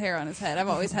guy has hair on his head. I've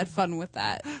always had fun with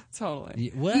that.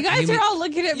 Totally. What? You guys mean- are all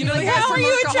looking at me know like, the guys how are from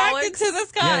you attracted Workaholics? to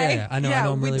this guy? Yeah. I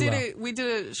know him we really did well. it. We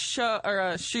did a show or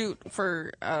a shoot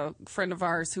for a friend of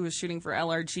ours who was shooting for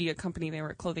LRG, a company. They were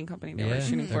a clothing company. They were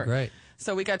shooting they're for. great.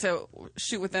 So we got to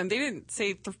shoot with them. They didn't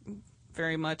say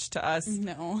very much to us.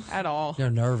 No. At all.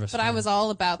 You're nervous. But I was all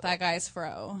about that guy's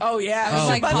fro. Oh yeah, I was Oh,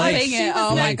 like Blake. pumping she it. was Oh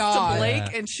my next god. to Blake,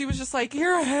 Yeah. and she was just like,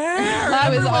 "Your hair." I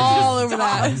was Everyone all just over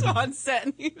that. stopped on set,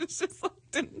 and he was just like,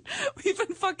 "Didn't even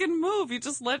fucking move. He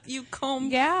just let you comb."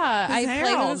 Yeah, his I hair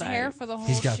played all with his night. hair for the whole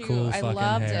He's got shoot. cool I fucking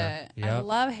loved hair. it. I Yep.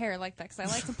 love hair like that because I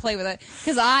like to play with it.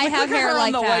 Because I have Look at hair her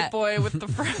like on the that. white boy with the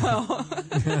fro.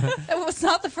 It was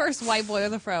not the first white boy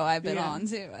with a fro I've been Yeah. on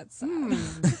too. That's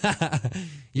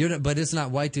But it's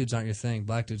not white dudes aren't your thing.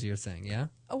 Black dudes are your thing. Yeah.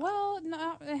 well,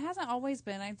 no, it hasn't always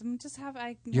been. I just have.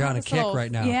 You're have on a this kick little-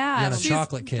 right now. Yeah, You're on a she's-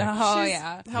 chocolate kick. Oh She's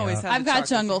yeah, always Yeah. had I've the got chocolate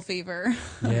jungle cake. fever.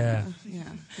 Yeah.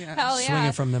 Yeah. Hell yeah,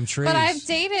 Swinging from them trees. But I've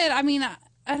dated. I mean,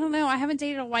 I don't know. I haven't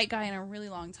dated a white guy in a really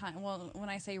long time. Well, when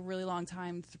I say really long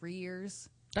time, 3 years.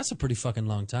 That's a pretty fucking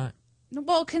long time.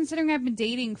 Well, considering I've been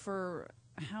dating for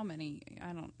how many? I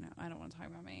don't know. I don't want to talk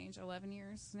about my age. 11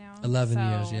 years now. 11 So,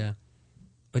 years. Yeah.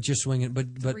 But you're swinging. But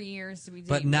 3 years to be dating.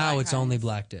 but now black it's only guys.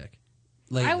 black dick.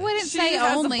 Lately. I wouldn't She say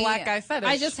has a only black guy fetish.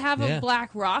 I just have Yeah. a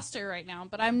black roster right now,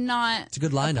 but I'm not It's a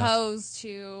good lineup. opposed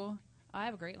to. I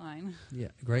have a great line. Yeah,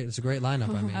 great. It's a great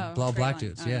lineup. I mean, Oh, all great black line.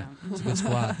 dudes. Oh, Yeah, no. it's a good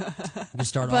squad. You can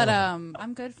start But all of them.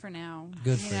 I'm good for now.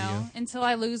 Good for you. Until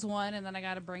I lose one, and then I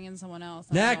got to bring in someone else.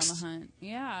 and Next. I'm on the hunt.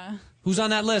 Yeah. Who's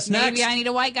on that list? Maybe Next. I need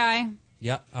a white guy.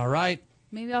 Yep. All right.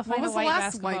 Maybe I'll What find was a the white last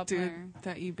basketball white dude player.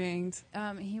 that you banged?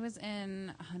 He was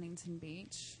in Huntington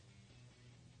Beach.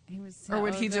 He was. Or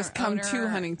would he the just come owner- to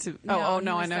Huntington? No, Oh, he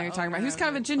no, I was know the who you're talking about. He owner was kind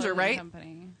of a the ginger, clothing right?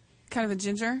 company. Kind of a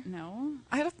ginger. No.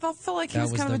 I feel like he That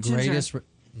was was kind the of a ginger. greatest.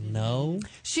 No.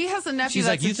 She has a nephew. She's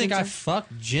like, that's a you think I ginger."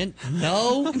 fucked Gin?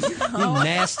 No. You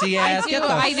nasty ass. I do. Get the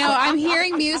I know. I'm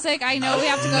hearing music. I know we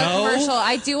have to go No. to commercial.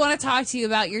 I do want to talk to you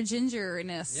about your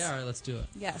gingerness. Yeah. All right. Let's do it.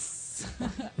 Yes. You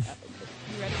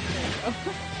ready? There you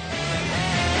go.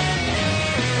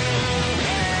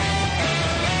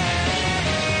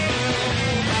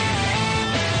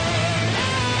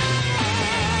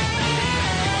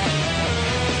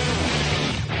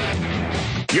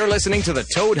 You're listening to the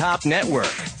Toad Hop Network,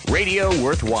 radio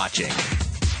worth watching.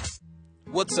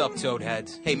 What's up,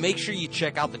 Toadheads? Hey, make sure you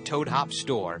check out the Toad Hop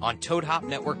store on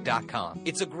ToadHopNetwork.com.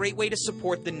 It's a great way to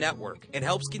support the network. It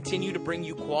helps continue to bring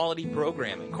you quality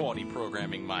programming. Quality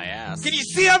programming, my ass. Can you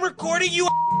see I'm recording you?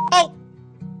 Oh!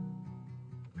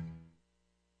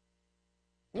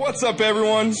 What's up,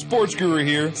 everyone? Sports Guru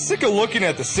here. Sick of looking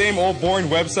at the same old boring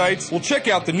websites? Well, check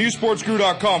out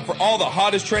thenewsportsguru.com for all the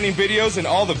hottest trending videos and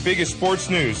all the biggest sports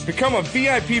news. Become a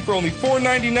VIP for only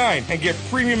 $4.99 and get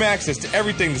premium access to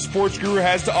everything the Sports Guru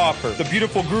has to offer. The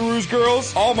beautiful gurus,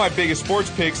 girls, all my biggest sports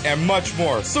picks, and much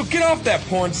more. So get off that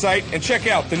porn site and check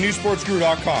out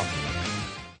thenewsportsguru.com.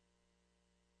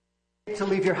 To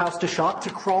leave your house to shop, to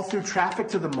crawl through traffic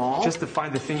to the mall, Just to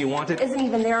find the thing you wanted. Isn't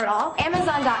even there at all?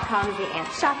 Amazon.com is the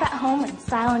answer. Shop at home in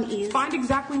style and ease. find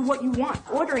exactly what you want.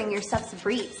 Ordering your stuff's a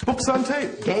breeze. Books on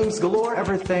tape, games galore,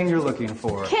 everything you're looking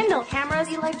for. Kindle, cameras,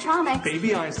 electronics.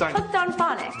 Baby Einstein. Hooked on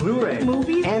phonics. Blu-ray,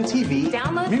 Movies. and TV,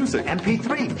 Download. music,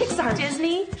 MP3, Pixar.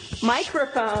 Disney.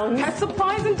 Microphones. pet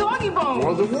supplies and doggy bones,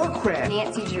 World of Warcraft,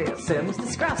 Nancy Drew. Sims. The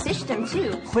Scrub. System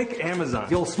too. Click Amazon.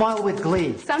 You'll smile with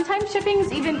glee. Sometimes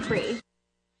shipping's even free.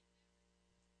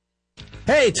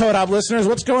 Hey, Toad Hop listeners,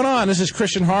 what's going on? This is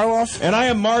Christian Harloff. And I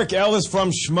am Mark Ellis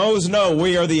from Schmoes Know.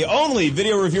 We are the only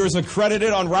video reviewers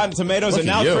accredited on Rotten Tomatoes. And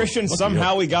now, Christian,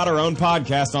 somehow we got our own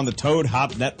podcast on the Toad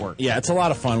Hop Network. Yeah, it's a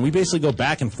lot of fun. We basically go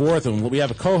back and forth, and we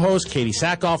have a co-host, Katie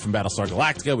Sackhoff from Battlestar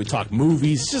Galactica. We talk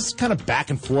movies, just kind of back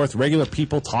and forth, regular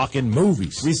people talking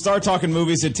movies. We start talking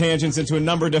movies at tangents into a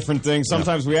number of different things.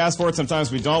 Sometimes we ask for it,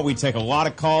 sometimes we don't. We take a lot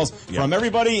of calls from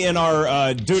everybody in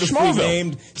our dutifully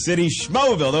named city,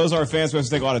 Schmoville. Those are our fans. We have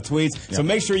to take a lot of tweets. So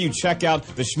make sure you check out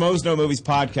the Schmoes Know Movies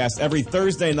podcast every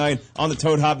Thursday night on the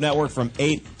Toad Hop Network from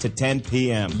 8 to 10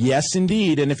 p.m. Yes,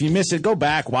 indeed. And if you miss it, go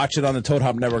back, watch it on the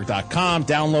ToadHopNetwork.com,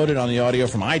 download it on the audio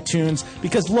from iTunes.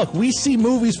 Because, look, we see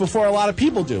movies before a lot of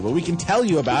people do, but we can tell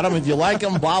you about them if you like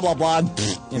them, blah, blah, blah,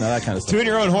 you know, that kind of stuff. Tune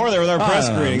your own horror there with our press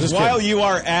screenings. While you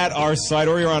are at our site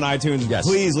or you're on iTunes,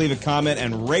 please leave a comment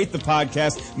and rate the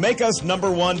podcast. Make us number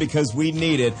one because we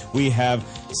need it. We have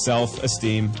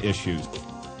self-esteem issues.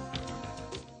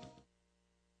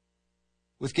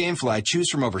 With GameFly, choose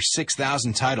from over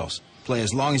 6,000 titles. Play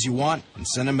as long as you want and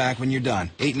send them back when you're done.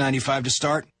 $8.95 to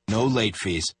start, no late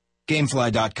fees.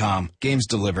 Gamefly.com. Games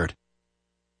delivered.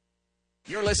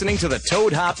 You're listening to the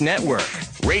Toad Hop Network,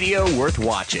 radio worth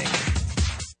watching.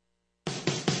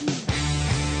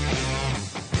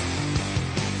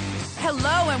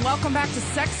 Hello and welcome back to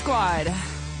Sex Squad.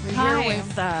 We're Hi. here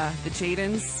with the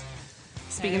Jadens,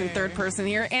 speaking in third person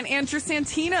here, and Andrew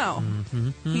Santino.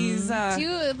 He's Do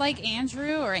you like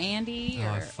Andrew or Andy? Oh, Or...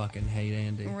 I fucking hate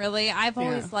Andy. Really? I've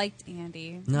always liked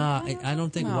Andy. No, I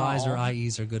don't think No. Y's or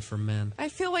IEs are good for men. I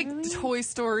feel like Toy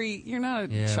Story. You're not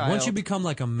a Yeah, child. once you become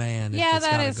like a man, Yeah, it's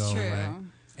that gotta is go true. away.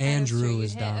 That Andrew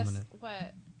is Hit us- dominant.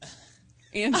 What?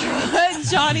 Andrew.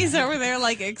 Johnny's over there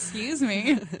like, excuse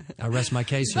me. I rest my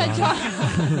case, Your But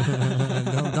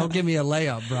Honor. don't give me a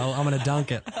layup, bro. I'm gonna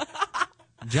dunk it.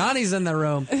 Johnny's in the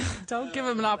room. Don't give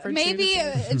him an opportunity.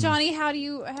 Maybe, Johnny, how do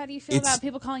you feel about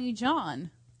people calling you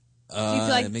John? Do you feel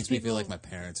like it makes me feel like my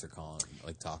parents are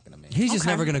talking to me. He's just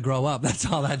never gonna grow up. That's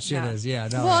all that shit is. Yeah.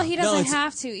 No. Well, he doesn't it's-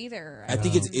 have to either. I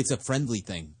think it's a friendly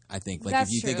thing. I think like That's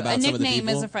if you think true. about A some of the nickname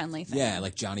people, is a friendly thing. Yeah,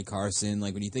 like Johnny Carson.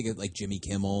 Like when you think of like Jimmy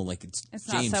Kimmel, like it's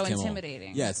not James so Kimmel.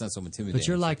 intimidating. Yeah, it's not so intimidating. But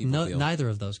you're so like people feel- neither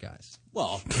of those guys.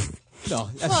 Well, no,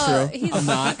 that's Well, true. he's I'm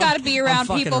not. got to be around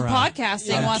fucking people around.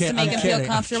 podcasting, I'm wants to make I'm him feel kidding.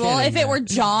 I'm comfortable. kidding, If it were man.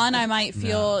 John, I might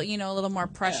feel, a little more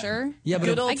pressure. Yeah, but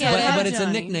Good old I get it. but it's a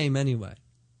Johnny. nickname anyway.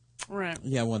 Right.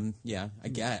 Yeah, I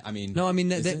get. I mean, No, I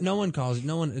mean is it? no one calls.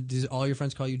 No one. Does all your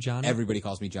friends call you Johnny? Everybody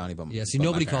calls me Johnny, but Yeah. See, but my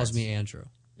nobody calls parents. me Andrew.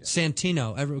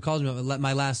 Santino. Everyone calls me.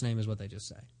 My last name is what they just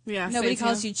say. Yeah. Nobody Santino.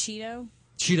 calls you Cheeto?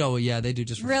 Cheeto. Yeah, they do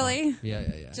just for Really? fun.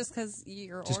 Yeah. Just because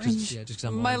you're Just orange? because. Yeah. Just because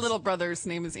I'm My orange. little brother's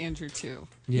name is Andrew too.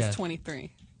 Yeah. He's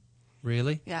 23.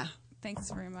 Really? Yeah. Thanks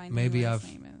for reminding Maybe me what I've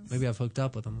his name is. maybe I've hooked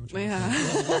up with him. I'm trying to Yeah.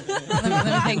 think. Let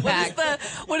me think back.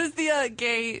 What is the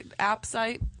gay app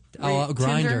site? Oh,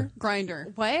 Grindr.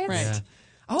 Grinder. What? Right. Yeah.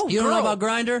 Oh, You don't know girl. about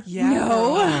Grindr? Yeah.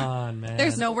 No. Come on,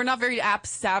 man. No, we're not very app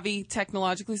savvy,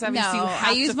 technologically savvy. No, so you have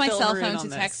I use to my cell filter in phone on to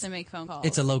this. text and make phone calls.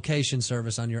 It's a location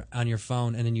service on your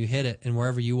phone, and then you hit it, and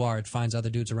wherever you are, it finds other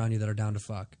dudes around you that are down to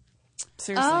fuck.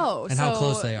 Seriously. Oh, And so how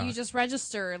close they are. you just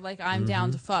register like I'm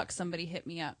down to fuck. Somebody hit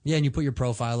me up. Yeah, and you put your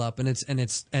profile up, and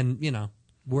you know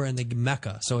we're in the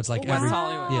Mecca, so it's like West every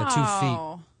Hollywood. 2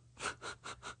 feet.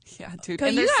 Yeah, dude. Because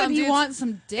And you there's gotta some be dudes- want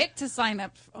some dick to sign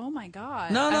up. Oh my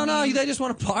god. No, I mean, they just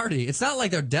want to party. It's not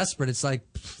like they're desperate. It's like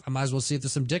I might as well see if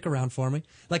there's some dick around for me.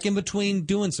 Like in between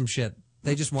doing some shit,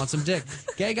 they just want some dick.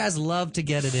 Gay guys love to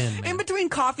get it in. Man. in between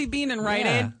Coffee Bean and Rite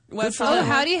Yeah. Aid. West for Oh, Hollywood.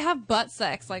 how do you have butt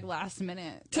sex like last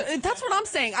minute? That's what I'm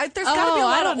saying. There's got to be a Oh,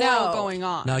 lot I of don't oral know. going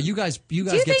on. No, you guys you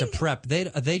get to think- prep.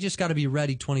 They just got to be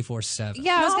ready 24/7.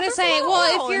 Yeah, I was gonna there's say. a lot Well, of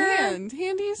if oral you're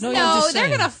handies. No, I'm no, just they're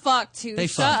saying. gonna fuck too. They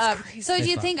Shut fuck. up. It's So crazy. do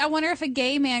you They think? I wonder if a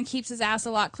gay man keeps his ass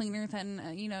a lot cleaner than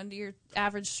your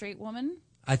average straight woman.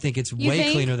 I think it's You way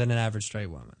think? cleaner than an average straight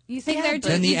woman. You think Yeah, they're but-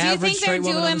 doing? Than the Do you average think they're straight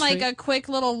woman on doing the like street? a quick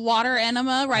little water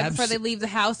enema right before they leave the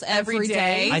house every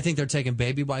day? I think they're taking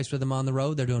baby wipes with them on the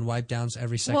road. They're doing wipe downs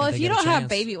every second. Well, if they you get a don't have chance.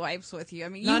 baby wipes with you, I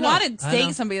mean, No, you no, want to I date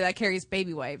know. somebody that carries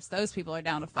baby wipes. Those people are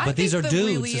down to fuck. But these are the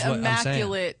dudes, really is what I'm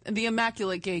saying. the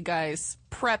immaculate gay guys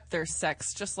prep their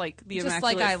sex just like the Just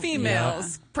immaculate like I-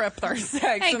 females prep our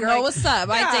sex. Hey, I'm girl, like, what's up?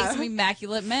 I yeah. date some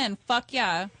immaculate men. Fuck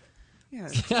yeah. Yeah,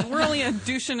 we're only a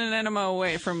douche and an enema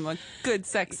away from a good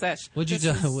sex sesh. What'd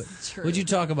you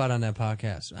talk about on that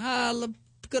podcast?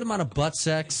 Good amount of butt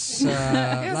sex.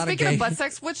 Yeah, a lot speaking of, of butt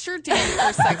sex, what's your dating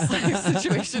or sex life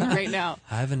situation right now?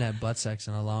 I haven't had butt sex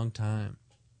in a long time.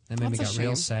 That made me That's a get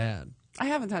real shame. sad. I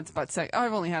haven't had butt sex.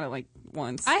 I've only had it like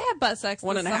once. I had butt sex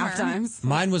one this and a half summer. times.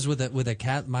 Mine was with a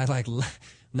cat.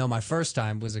 My first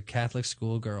time was a Catholic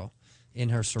school girl in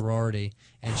her sorority,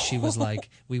 and she was like,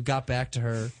 we got back to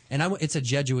her, and it's a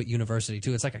Jesuit university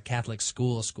too. It's like a Catholic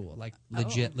school, like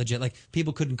legit. Like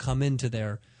people couldn't come into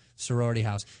their sorority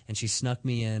house, and she snuck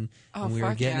me in, and we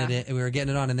were getting it in, we were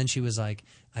getting it on, and then she was like,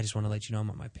 I just want to let you know I'm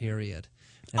on my period,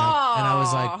 and I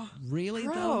was like, really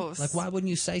though? Like, why wouldn't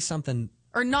you say something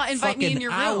or not invite me in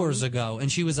your room hours ago?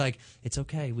 And she was like, it's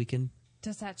okay, we can.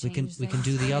 Does that change we can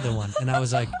do the other one. And I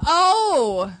was like,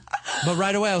 oh. But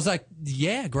right away I was like,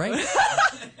 yeah, great.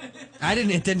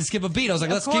 It didn't skip a beat. I was like,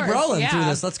 let's keep rolling through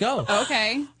this. Let's go.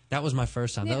 Okay. That was my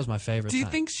first time. That was my favorite Do you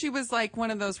time. think she was like one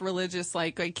of those religious,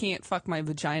 like, I can't fuck my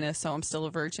vagina, so I'm still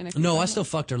a virgin? No, I still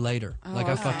fucked her later. I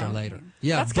fucked her later.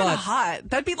 Yeah, that's kind of hot.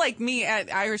 That'd be like me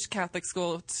at Irish Catholic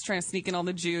school, just trying to sneak in all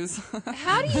the Jews.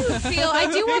 How do you feel? I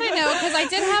do want to know, because I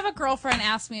did have a girlfriend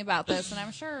ask me about this, and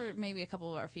I'm sure maybe a couple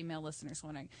of our female listeners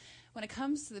wondering. When it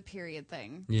comes to the period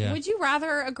thing, would you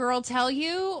rather a girl tell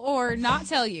you or not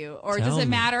tell you? Or does it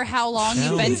matter how long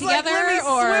you've been together? Like,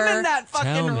 or swim in that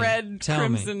fucking red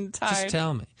crimson tide. Just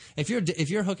tell me. If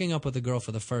you're hooking up with a girl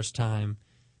for the first time,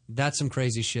 that's some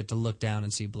crazy shit to look down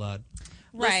and see blood.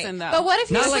 Right, Listen, but what if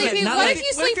you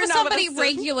sleep with somebody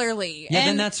regularly? Yeah, and,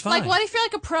 then that's fine. Like, what if you're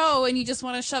like a pro and you just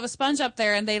want to shove a sponge up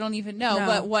there and they don't even know? No.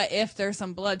 But what if there's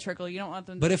some blood trickle? You don't want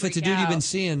them. But to if it's a freak dude you've been out.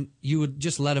 seeing, you would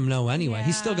just let him know anyway.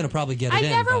 He's still going to probably get it I in.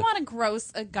 never but want to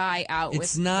gross a guy out with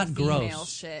it's not the female gross.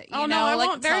 shit. Oh, You no, know, I like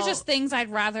won't there are tell- just things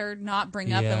I'd rather not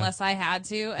bring up Yeah. unless I had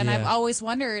to. And Yeah. I've always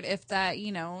wondered if that,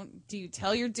 do you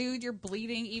tell your dude you're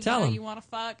bleeding even Tell though him. you want to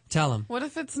fuck? Tell him. What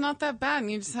if it's not that bad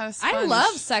and you just had a sponge? I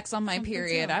love sex on my Something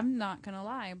period. too. I'm not gonna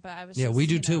lie, but I was. Yeah, just, we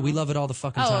do too. We love it all the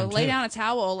fucking time lay too. down a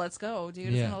towel. Let's go, dude.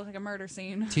 It's Yeah. gonna look like a murder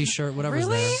scene. T-shirt, whatever's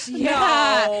Really? there.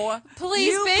 Yeah. No.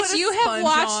 Please, You put bitch, a you have sponge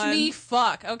watched on. me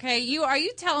fuck. Okay, are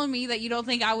you telling me that you don't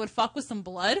think I would fuck with some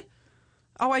blood?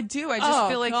 Oh, I do. I just Oh,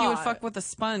 feel like you would God. fuck with a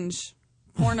sponge.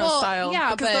 Porno Well, style.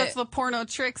 yeah, because but- that's the porno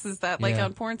tricks is that, like Yeah.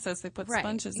 on porn says they put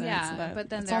sponges in. Yeah, So that but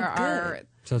then it's there all good. are.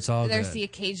 So it's all There's good. the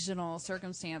occasional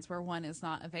circumstance where one is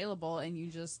not available, and you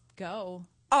just go.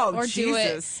 Oh, or do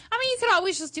it. Jesus. I mean, you could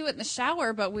always just do it in the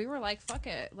shower, but we were like, "Fuck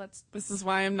it, This is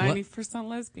why I'm 90%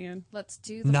 lesbian. let's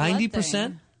do the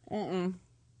 90%?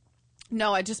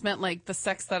 No, I just meant like the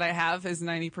sex that I have is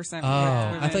 90%. Oh,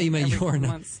 I thought you meant you were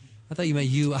not. I thought you meant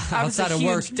you was a outside of huge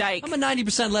work. dyke. I'm a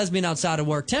 90% lesbian outside of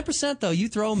work. 10% though, you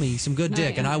throw me some good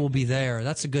dick and I will be there.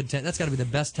 That's a good. That's got to be the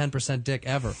best 10% dick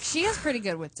ever. She is pretty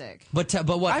good with dick. But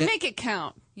what? I make it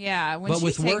count. Yeah, when but she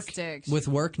with takes work, dick. with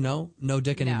work, no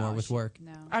dick anymore. No, With work,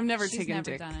 No, I've never She's taken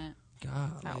never dick. done it.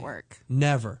 God, At work.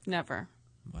 never. Never.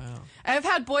 Wow. I've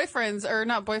had boyfriends, or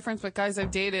not boyfriends, but guys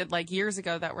I've dated like years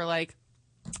ago that were like,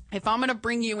 if I'm going to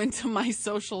bring you into my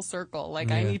social circle, like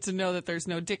I Yeah. need to know that there's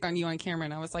no dick on you on camera.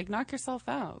 And I was like, knock yourself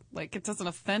out. Like it doesn't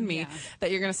offend me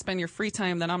that you're going to spend your free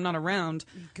time that I'm not around.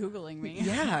 Googling me.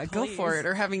 Yeah, go for it.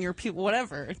 Or having your people,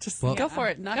 whatever. Just Well- go for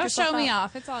it. Knock Go yourself show me out.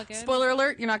 off. It's all good. Spoiler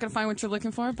alert, you're not going to find what you're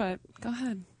looking for, but go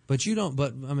ahead. But you don't.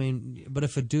 But I mean, but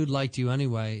if a dude liked you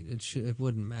anyway, it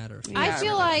wouldn't matter. I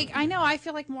feel like I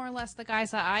feel like more or less the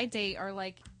guys that I date are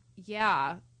like,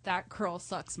 yeah, that girl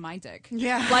sucks my dick.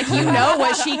 Yeah. Like, you know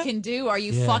what she can do. Are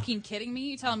you Yeah. fucking kidding me?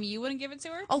 You telling me you wouldn't give it to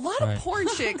her? A lot Right. of porn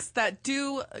chicks that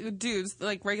do dudes,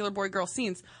 like regular boy girl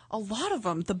scenes, a lot of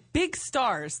them, the big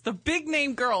stars, the big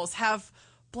name girls have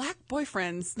black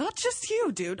boyfriends. Not just you,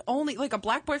 dude. Only like a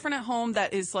black boyfriend at home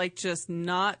that is like just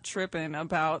not tripping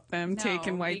about them No,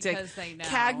 taking white dick. because they know.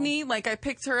 Cagney, like I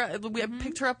picked her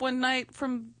up one night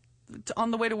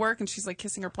on the way to work and she's like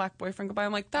kissing her black boyfriend goodbye.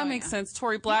 I'm like, that makes sense.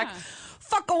 Tori Black. Yeah.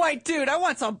 Fuck a white dude. I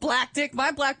want some black dick.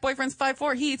 My black boyfriend's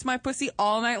 5'4". He eats my pussy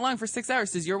all night long for 6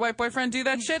 hours. Does your white boyfriend do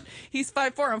that shit? He's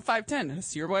 5'4". I'm 5'10".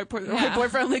 Does your white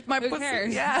boyfriend lick my Who pussy?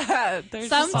 cares? Yeah. There's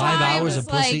Sometimes, 5 hours of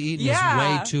like, pussy eating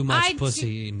yeah. is way too much I pussy do-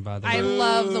 eating. By the way, I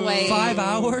love the way 5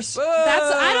 hours.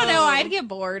 That's I don't know. I'd get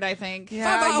bored. I think.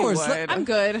 Yeah, 5 you hours. would. I'm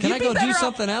good. Can I go better do off-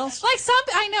 something else? Like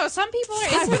I know some people are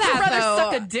into I'd that rather though.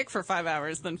 suck a dick for 5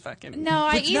 hours than fucking. No,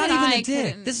 But even not even I a dick.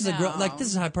 couldn't- This is a no. this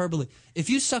is hyperbole. If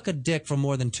you suck a dick for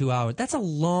more than 2 hours, that's a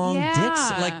long dick.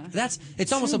 Yeah. Like that's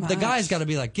it's almost the guy's got to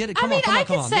be like, get it. Come I mean, on, come I on,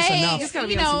 come could on. This say, enough. gotta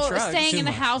be you on some know, drugs. staying Too in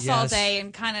the much. house all Yes. day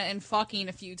and fucking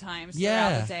a few times Yeah,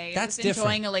 throughout the day. that's Just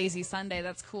enjoying different. a lazy Sunday,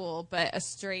 that's cool. But a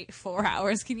straight 4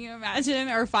 hours, can you imagine?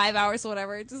 Or 5 hours,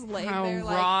 whatever, just laying How there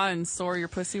like, raw and sore your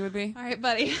pussy would be. all right,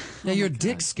 buddy. Yeah, your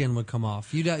dick skin would come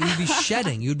off. You'd be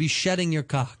shedding. You'd be shedding your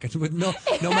cock. And with no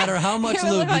matter how much It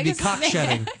would lube, look like you'd be a cock snake.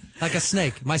 shedding like a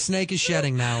snake. My snake is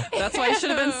shedding now. That's why you should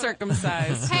have been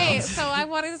circumcised. Hey, so I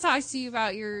wanted to talk to you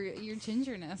about your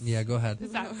gingerness. Yeah, go ahead.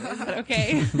 Is that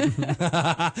okay?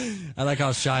 I like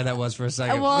how shy that was for a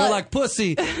second. Well- You're like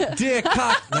pussy, dick,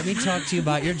 cock. Let me talk to you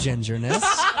about your gingerness.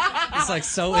 It's like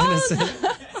so innocent.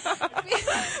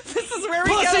 This is where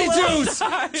we Pussy get a little juice!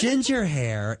 shy. Ginger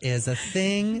hair is a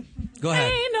thing. Go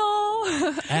ahead.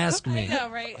 Anal. Ask me. I know,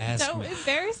 right? Ask Don't me.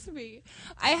 embarrass me.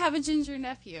 I have a ginger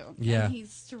nephew. Yeah. And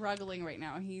he's struggling right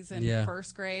now. He's in Yeah.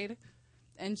 first grade.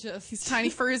 And he's tiny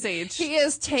for his age. He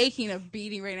is taking a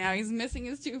beating right now. He's missing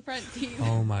his 2 front teeth.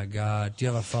 Oh my God. Do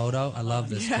you have a photo? I love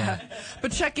this guy.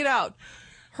 But check it out.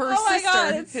 Her Oh my sister,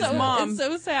 God, it's his so, mom. It's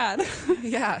so sad.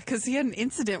 Yeah, because he had an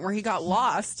incident where he got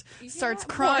lost, starts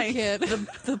poor crying. kid.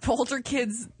 The older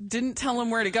kids didn't tell him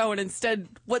where to go, and instead,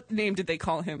 what name did they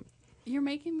call him? You're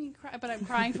making me cry, but I'm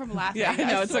crying from laughing. Yeah, I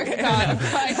know, it's swear okay. to God, I'm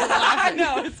crying from laughing. I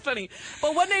know, it's funny.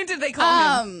 But what name did they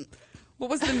call him? What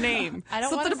was the name? I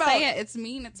don't want Something to about say it. It's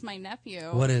mean. It's my nephew.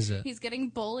 What is it? He's getting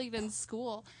bullied in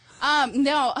school.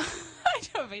 No. I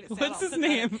don't mean to say it What's all his the time.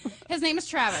 name? His name is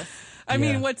Travis. I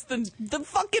mean, what's the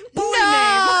fucking bully No, name?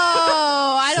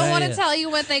 I don't Say want to it. tell you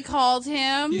what they called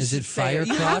him. Is it Fire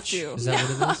Crotch? Is that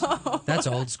what it is? That's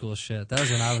old school shit. That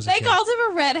was when I was a They kid. called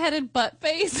him a redheaded butt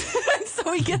face. And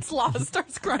so he gets lost,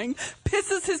 starts crying,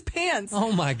 pisses his pants.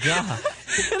 Oh my God.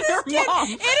 And their mom.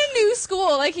 In a new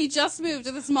school, like he just moved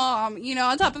with his mom, you know,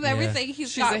 on top of everything,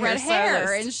 he's She's got a red hair,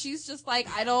 hairstylist. and she's just like,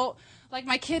 I don't, like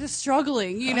my kid is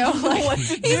struggling, you know, like what to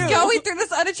he's do. going through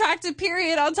this unattractive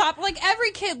period on top, like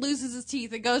every kid loses his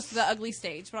teeth and goes to the ugly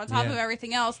stage, but on top Yeah. of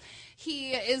everything else,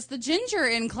 he is the ginger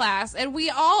in class, and we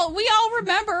all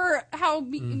remember how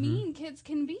mean kids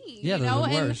can be, Yeah, you they're know, the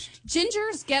and worst.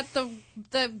 gingers get the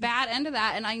bad end of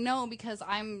that, and I know because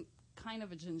I'm kind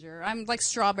of a ginger. I'm like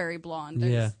strawberry blonde.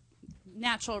 There's Yeah.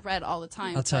 natural red all the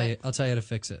time. I'll tell but you. I'll tell you to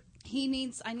fix it. I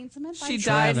need some advice. She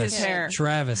dyed his Travis, hair.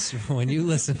 Travis, when you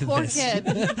listen to Poor this, kid.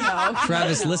 No.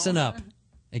 Travis, No. listen up.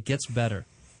 It gets better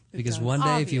because does. one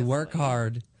day, if you work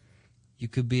hard, you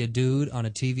could be a dude on a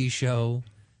TV show,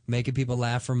 making people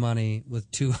laugh for money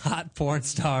with 2 hot porn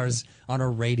stars on a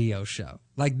radio show.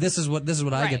 Like this is what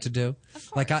I get Right. to do.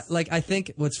 I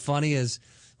think what's funny is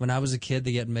when I was a kid,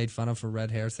 the getting made fun of for red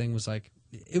hair thing was like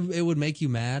it would make you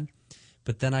mad.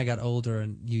 But then I got older,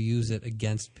 and you use it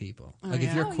against people. Like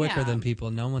if you're Oh, quicker yeah. than people,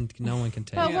 no one can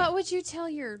take But it. what would you tell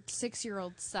your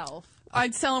 6-year-old self?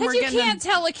 I'd tell him Because we're you getting can't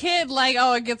tell a kid like,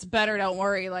 oh, it gets better. Don't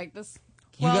worry. Like this.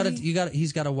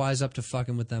 He's got to wise up to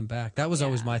fucking with them back. That was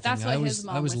always my thing. that's what I his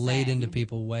mom was was laid saying. into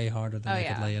people way harder than Oh they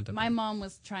could lay yeah. into. My mom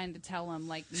was trying to tell him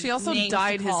like. She also names to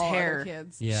dyed his call other hair.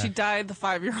 Kids. Yeah. She dyed the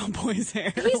 5-year-old boy's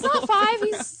hair. He's not 5.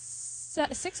 He's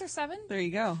 6 or 7. There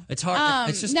you go. It's hard.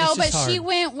 It's just no, it's just but she hard.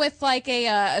 went with like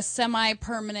a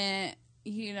semi-permanent,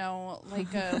 you know,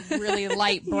 like a really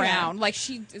light brown. Like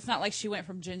it's not like she went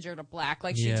from ginger to black.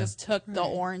 Like she Yeah. just took the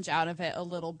orange out of it a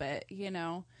little bit, you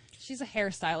know. She's a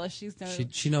hairstylist.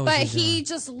 She knows. But what she's he doing.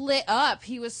 just lit up.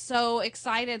 He was so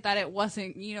excited that it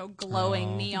wasn't, you know,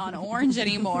 glowing neon orange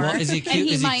anymore. Well, is he And cute?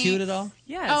 Is he might- cute at all?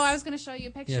 Yes. Oh, I was going to show you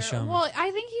a picture. Yeah, show me. Well,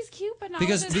 I think he's cute, but not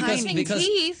Because with his missing because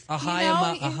teeth. a high you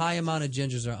know? amount of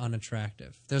gingers are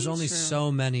unattractive. There's only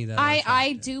so many that. Are I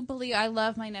attractive. do believe I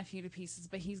love my nephew to pieces,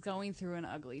 but he's going through an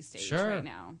ugly stage Sure. right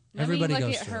now. Let Everybody me look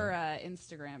goes at through her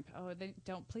Instagram. Oh,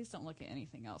 please don't look at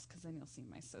anything else because then you'll see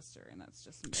my sister, and that's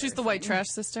just. She's the white embarrassing. trash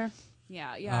sister.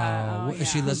 Yeah, yeah.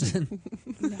 Is she listening?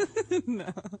 No.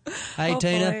 Hey, Oh,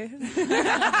 Tina. boy.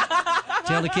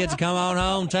 Tell the kids to come on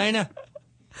home, Tina.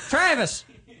 Travis,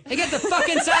 hey, get the fuck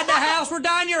inside the house. We're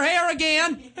dyeing your hair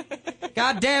again.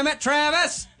 God damn it,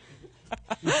 Travis.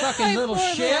 You fucking My little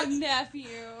poor shit. little nephew.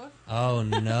 Oh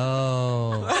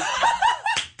no.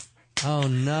 Oh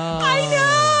no.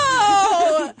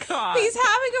 I know. God. He's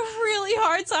having a really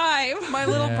hard time. My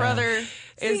little Yeah. brother is.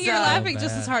 See, you're laughing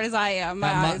just bad. as hard as I am.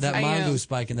 My eyes. That I am. mongoose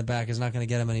spike in the back is not going to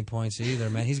get him any points either,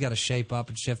 man. He's got to shape up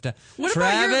and shift up. What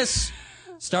about your- Travis,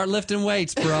 start lifting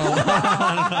weights, bro.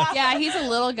 Yeah, he's a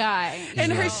little guy.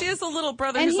 And she has a little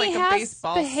brother And who's he like a has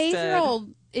baseball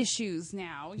behavioral issues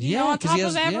now. You Yeah, know, on 'cause top he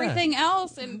of has- everything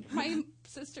else. And my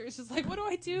sister is just like, what do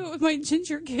I do with my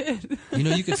ginger kid? You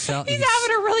know, you could sell. He's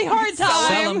having a really hard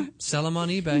time. Sell them on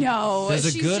eBay. No, there's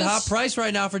a she's good hot just- price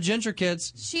right now for ginger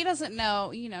kids. She doesn't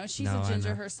know, you know, she's No, a I ginger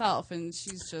know. herself, and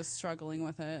she's just struggling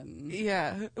with it. And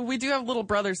Yeah, we do have little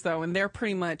brothers though, and they're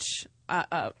pretty much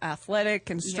athletic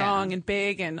and strong Yeah. and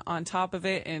big and on top of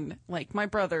it. And like my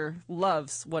brother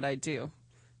loves what I do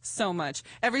so much.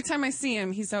 Every time I see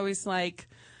him, he's always like,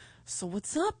 "So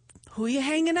what's up? Who you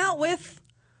hanging out with?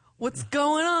 What's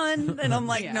going on?" And I'm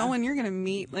like, Yeah. "No one you're gonna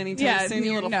meet anytime yeah, soon,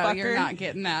 you little no, fucker." you're not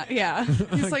getting that. Yeah.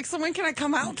 He's like, "So when can I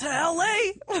come out to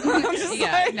LA?" I'm just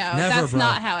Yeah, like, no, Never, that's bro.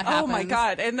 not how it happens. Oh my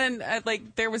god! And then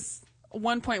like there was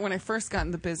one point when I first got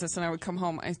in the business and I would come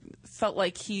home, I felt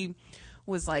like he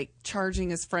was like charging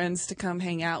his friends to come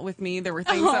hang out with me. There were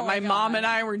things that my mom and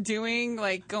I were doing,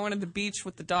 like going to the beach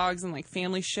with the dogs and like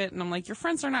family shit. And I'm like, your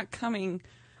friends are not coming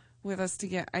with us to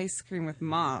get ice cream with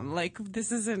mom. Like,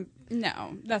 this isn't.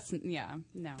 No,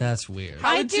 no. That's weird.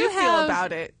 How did you feel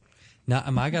about it? Now,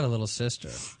 I got a little sister,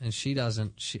 and she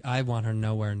doesn't. I want her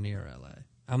nowhere near LA.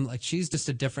 I'm like, she's just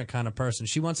a different kind of person.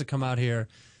 She wants to come out here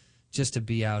just to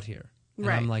be out here. And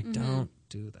Right. I'm like, don't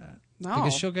do that. No.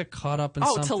 Because she'll get caught up in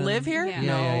something. To live here? Yeah.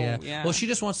 No, yeah. Well, she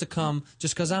just wants to come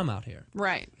just because I'm out here.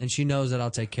 Right. And she knows that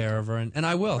I'll take care of her, and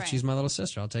I will. Right. She's my little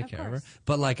sister. I'll take care of her.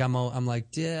 But like, I'm like,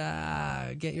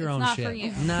 yeah, get your own not shit. for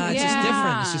you. Nah, it's Yeah. just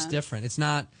different. It's just different. It's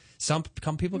not.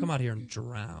 People come out here and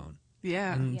drown.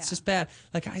 Yeah. And it's just bad.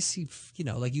 Like, I see,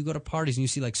 like you go to parties and you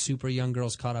see like super young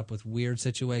girls caught up with weird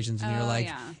situations, and you're like,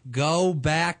 go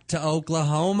back to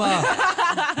Oklahoma.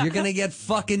 You're going to get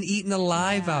fucking eaten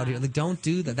alive out here. Like, don't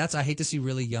do that. I hate to see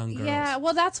really young girls. Yeah,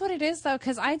 well, that's what it is, though,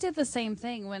 because I did the same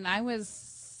thing when I was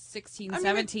 16,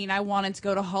 17. I wanted to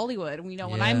go to Hollywood.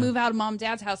 When I move out of mom and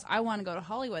dad's house, I want to go to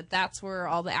Hollywood. That's where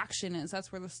all the action is. That's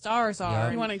where the stars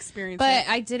are. You want to experience But it.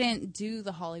 I didn't do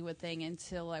the Hollywood thing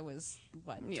until I was,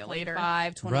 later.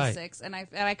 25, 26. And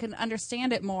I could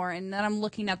understand it more. And then I'm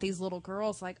looking at these little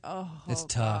girls like, It's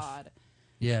tough. God.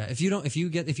 Yeah, if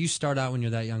you start out when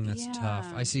you're that young, that's Yeah.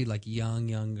 tough. I see like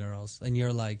young girls, and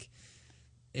you're like,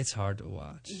 it's hard to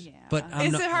watch. Yeah. But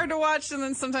Is it hard to watch? And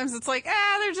then sometimes it's like,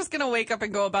 they're just going to wake up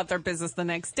and go about their business the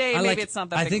next day. Maybe it's not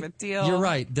that big of a deal. You're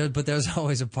right. But there's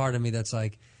always a part of me that's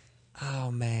like,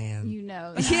 oh, man. You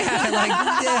know. Yeah. Like,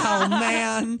 oh,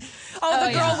 man. Oh,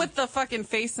 the girl with the fucking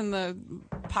face in the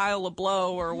pile of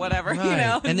blow or whatever,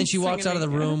 Right. And then she walks out of the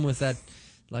singing. room with that,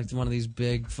 like one of these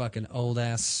big fucking old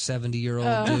ass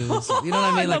 70-year-old dudes. You know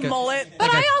what I mean? Like the mullet. But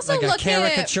I also like look a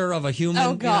caricature of a human.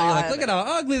 Oh, You know, you're like, God. look at how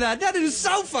ugly that is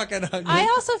so fucking ugly. I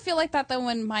also feel like that though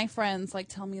when my friends like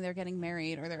tell me they're getting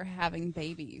married or they're having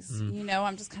babies.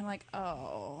 I'm just kind of like,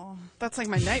 oh, that's like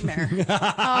my nightmare.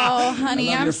 Oh,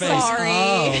 honey, I'm sorry.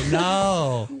 Oh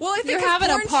no. Well, I think you're it's having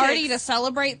a porn party chicks. to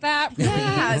celebrate that.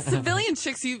 Yeah, civilian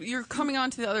chicks, you're coming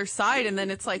onto the other side, and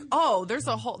then it's like, oh, there's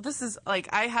a whole. This is like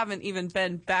I haven't even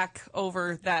been back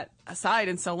over that side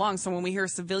in so long. So when we hear a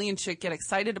civilian chick get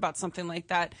excited about something like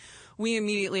that, we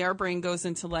immediately our brain goes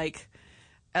into like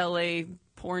LA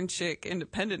porn chick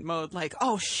independent mode. Like,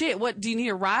 oh shit, what do you need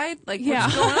a ride? Like,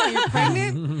 what's going on? You're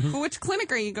pregnant? Which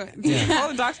clinic are you going? Do you call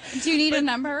the doctor? Do you need a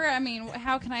number? I mean,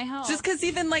 how can I help? Just because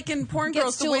even like in porn Get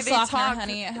girls, the stool way they softener, talk,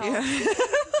 honey, it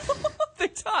helps. they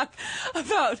talk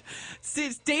about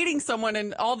dating someone,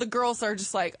 and all the girls are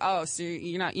just like, oh, so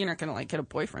you're not gonna like get a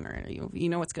boyfriend, or you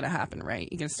know what's gonna happen, right?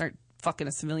 You're gonna start fucking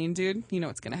a civilian dude. You know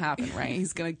what's gonna happen, right?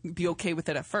 He's gonna be okay with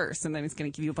it at first, and then he's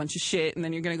gonna give you a bunch of shit, and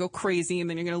then you're gonna go crazy, and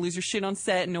then you're gonna lose your shit on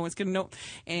set, and no one's gonna know.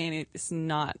 And it's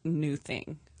not a new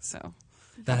thing. So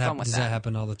Does that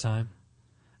happen all the time?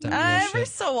 Every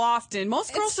so often.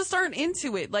 Most girls just aren't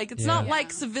into it. Like, it's not Yeah.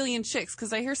 like civilian chicks,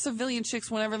 because I hear civilian chicks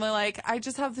whenever they're like, I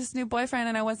just have this new boyfriend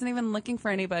and I wasn't even looking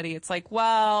for anybody. It's like,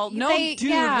 well, no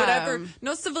whatever.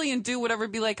 No civilian dude would ever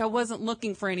be like, I wasn't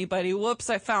looking for anybody.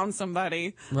 Whoops, I found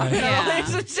somebody. Right. I'm in a Yeah.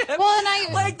 relationship. Well,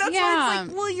 and like, that's why it's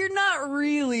like, well, you're not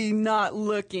really not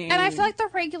looking. And I feel like the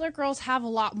regular girls have a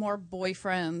lot more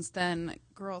boyfriends than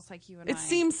girls like you and I. It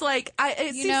seems like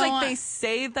they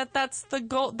say that that's the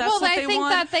goal. That's what I they think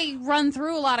want. that they run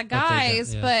through a lot of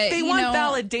guys, but they you want know,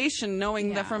 validation,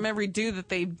 knowing that from every dude that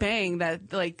they bang,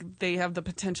 that like they have the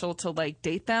potential to like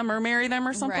date them or marry them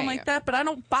or something Right. like that. But I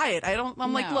don't buy it.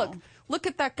 I'm like, No. look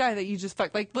at that guy that you just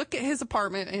fucked. Like, look at his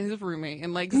apartment and his roommate,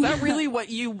 and like, is that really what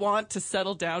you want to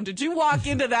settle down? Did you walk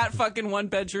into that fucking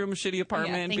 1-bedroom shitty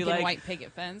apartment and be thinking like, white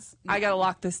picket fence? I gotta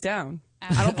lock this down?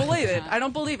 I don't believe it. I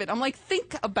don't believe it. I'm like,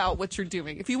 think about what you're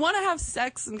doing. If you want to have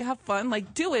sex and have fun,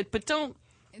 like, do it, but don't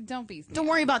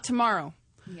worry about tomorrow.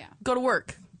 Yeah. Go to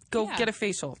work. Go Yeah. get a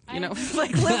facial. You know,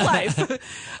 like, live life.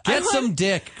 Get some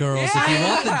dick, girls. If you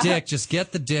want the dick, just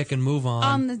get the dick and move on.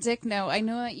 On the dick note, I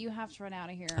know that you have to run out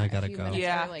of here. I gotta a few go. minutes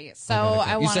Yeah. early. So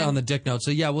I I you said wanted, on the dick note.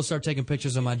 So yeah, we'll start taking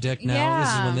pictures of my dick now.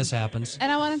 This is when this happens.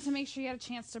 and I wanted to make sure you had a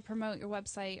chance to promote your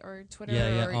website or Twitter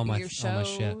Yeah, or all my your show. all my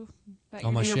shit. that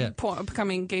All you're my doing. shit.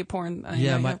 Becoming gay porn.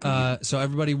 Yeah, so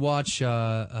everybody watch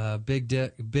big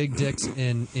dicks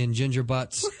in ginger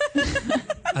butts.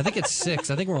 I think it's 6.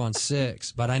 I think we're on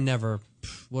 6, but I never.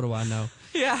 What do I know?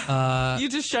 Yeah. You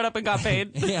just shut up and got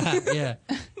paid. Yeah.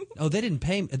 Oh, they didn't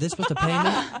pay me. Are they supposed to pay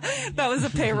me? That was a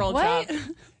payroll What? job.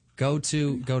 Go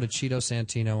to Cheeto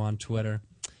Santino on Twitter,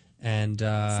 and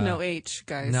It's no H,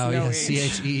 guys. no, no yeah, H.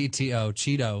 CHEETO,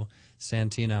 Cheeto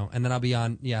Santino, and then I'll be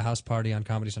on House Party on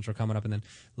Comedy Central coming up, and then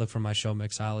look for my show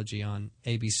Mixology on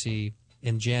ABC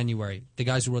in January. The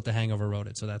guys who wrote The Hangover wrote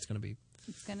it, so that's going to be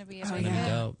It's gonna be. it's going to be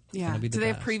dope. It's Yeah. gonna be the Do they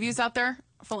have best. previews out there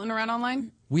floating around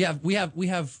online? We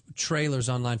have trailers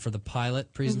online for the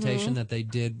pilot presentation Mhm. that they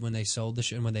did when they sold the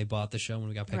show and when they bought the show when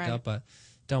we got picked Right. up, but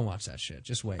don't watch that shit.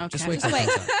 Just wait. Just Okay. wait till it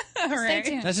comes out. All right.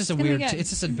 Stay tuned. That's just a It's gonna be weird. good. It's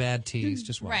just a bad tease.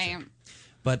 Just watch Right. it.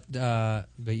 But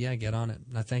yeah, get on it.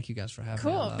 And I thank you guys for having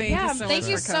me. I Cool. love it. Thank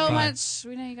you so Bye. much.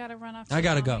 We know you got to run off. To I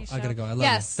gotta the go. comedy I gotta show. go. I love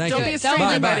yes. you. Thank Don't you. be a stranger,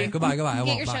 Bye. buddy. Goodbye. I Get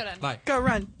won't. your Bye. show done. Bye. Go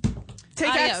run. Take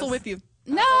Adios. Axel with you.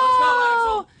 No.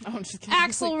 Oh, I'm just kidding.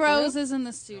 Axel He's like, Rose is in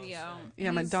the studio.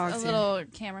 Yeah, my He's dog's a here. little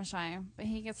camera shy, but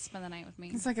he gets to spend the night with me.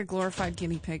 He's like a glorified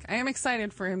guinea pig. I am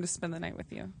excited for him to spend the night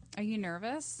with you. Are you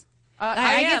nervous?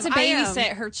 I get to am, I am.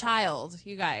 babysit her child,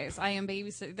 you guys. I am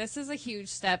babysit. This is a huge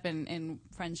step in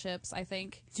friendships, I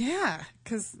think. Yeah,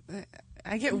 because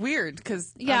I get weird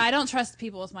because Yeah, I don't trust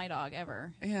people with my dog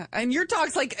ever. Yeah, and your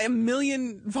dog's like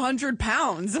 1,100,000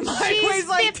 pounds, and mine She's weighs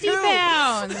like 50 2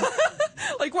 pounds.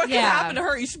 Like, what could Yeah. happen to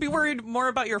her? You should be worried more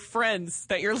about your friends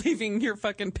that you're leaving your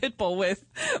fucking pit bull with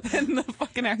than the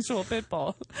fucking actual pit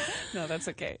bull. No, that's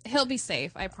okay. He'll be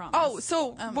safe, I promise. Oh,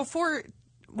 so before,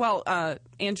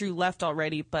 Andrew left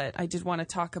already, but I did want to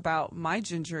talk about my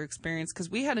ginger experience because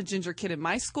we had a ginger kid in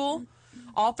my school,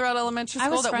 all throughout elementary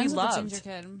school I was that we friends with loved. the ginger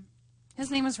kid. His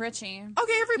name was Richie.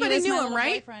 Okay, everybody He was knew my him, little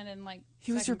right? Boyfriend in like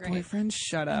He was your second grade. boyfriend?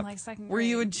 Shut In, up. like, second Were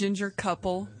you a grade. ginger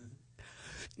couple?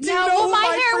 Do you No, know well, who my my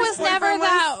hair first was never boyfriend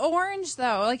that orange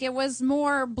though. Like it was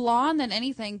more blonde than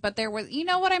anything, but there was, you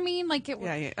know what I mean? Like it was,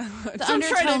 Yeah. the Don't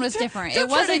try undertone to- was different. don't It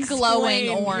try to wasn't glowing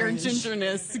explain orange. Your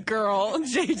gingerness, girl,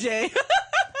 JJ.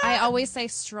 I always say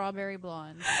strawberry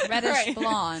blonde, reddish Right.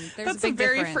 blonde. There's That's a big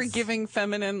very difference. forgiving,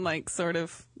 feminine, like sort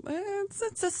of.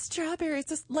 It's a strawberry.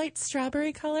 It's a light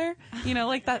strawberry color. You know,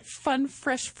 like that fun,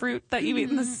 fresh fruit that you eat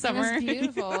in the summer. It was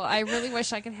beautiful. I really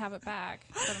wish I could have it back,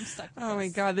 but I'm stuck with Oh my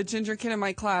God, the ginger kid in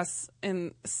my class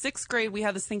in 6th grade, we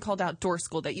had this thing called outdoor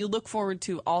school that you look forward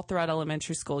to all throughout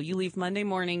elementary school. You leave Monday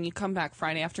morning, you come back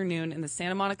Friday afternoon in the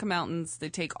Santa Monica Mountains. They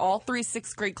take all 3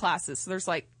 6th grade classes. So there's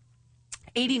like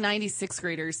 80, 90 6th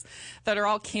graders that are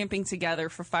all camping together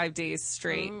for 5 days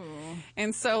straight.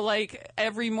 And so, like,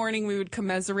 every morning we would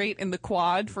commiserate in the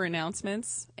quad for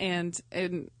announcements. And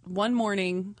one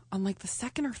morning, on like the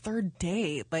 2nd or 3rd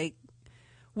day, like,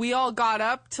 we all got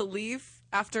up to leave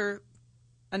after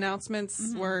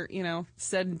announcements were,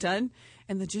 said and done.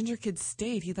 And the ginger kid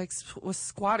stayed. He like was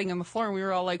squatting on the floor, and we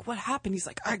were all like, "What happened?" He's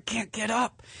like, "I can't get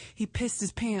up." He pissed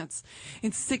his pants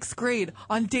in 6th grade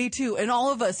on day 2, and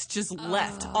all of us just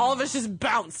left. All of us just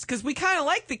bounced because we kind of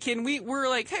liked the kid. And we were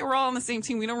like, "Hey, we're all on the same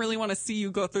team. We don't really want to see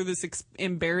you go through this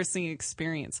embarrassing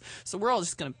experience, so we're all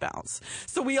just gonna bounce."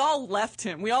 So we all left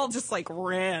him. We all just like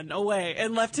ran away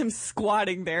and left him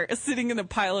squatting there, sitting in a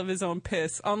pile of his own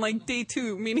piss on like day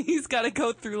 2, meaning he's got to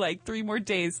go through like 3 more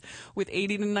days with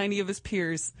 80 to 90 of his peers.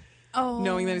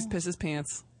 Knowing that he's pissed his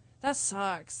pants. That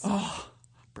sucks. Oh,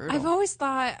 brutal. I've always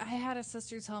thought, I had a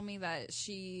sister tell me that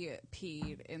she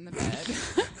peed in the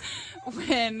bed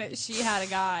when she had a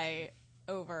guy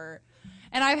over.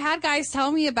 And I've had guys tell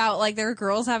me about, like, their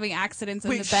girls having accidents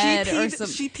in the bed or something.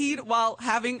 She peed while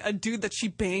having a dude that she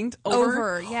banged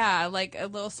over? Yeah, like a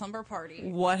little slumber party.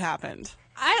 What happened?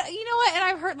 You know what? And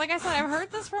I've heard, like I said, I've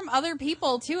heard this from other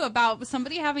people too about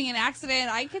somebody having an accident.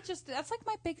 That's like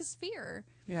my biggest fear.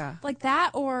 Yeah. Like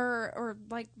that or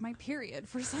like my period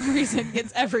for some reason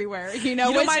gets everywhere. You know,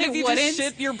 You don't which mind it if you wouldn't. just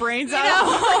shit your brains You out?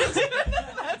 know?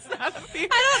 That's not a fear.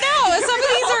 I don't know. Some of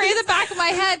these are in the back of my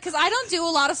head because I don't do a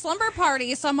lot of slumber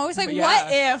parties. So I'm always like, Yeah. what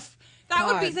if that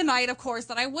would be God. the night, of course,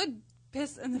 that I would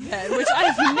piss in the bed, which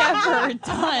I've never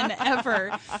done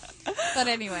ever. But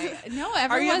anyway, no,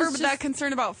 everyone's Are you ever just, that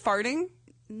concerned about farting?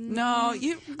 No, I'm not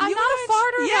a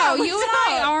farter. Yeah, no, you and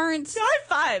I aren't.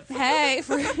 High five. Hey,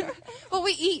 well,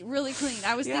 we eat really clean.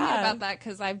 I was thinking Yeah. about that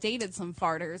because I've dated some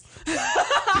farters,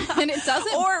 and it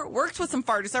doesn't. Or worked with some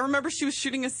farters. I remember she was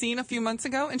shooting a scene a few months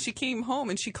ago, and she came home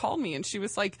and she called me and she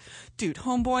was like, "Dude,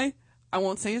 homeboy, I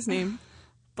won't say his name,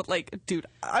 but like, dude,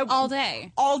 all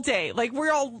day, like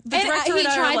we're all the and director he and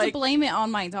I tried are like, to blame it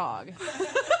on my dog."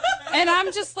 And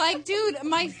I'm just like, dude,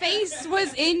 my face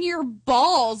was in your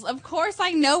balls. Of course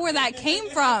I know where that came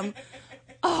from.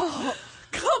 Oh,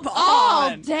 come on.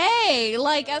 All day.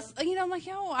 Like, I'm like,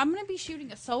 yo, I'm going to be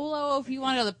shooting a solo if you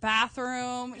want to go to the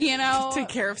bathroom, Just take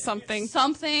care of something.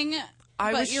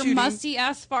 But your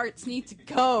musty-ass farts need to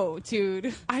go,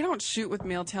 dude. I don't shoot with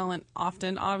male talent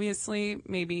often, obviously.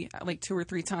 Maybe like 2 or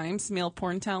 3 times, male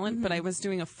porn talent. But I was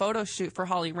doing a photo shoot for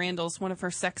Holly Randall's, one of her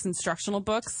sex instructional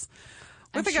books.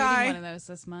 With I'm a guy. shooting one of those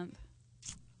this month.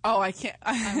 Oh, I can't.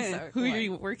 I'm sorry. Who are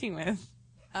you working with?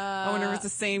 I wonder if it's the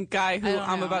same guy who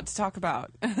I'm know. about to talk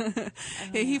about.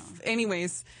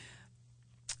 Anyways,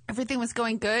 everything was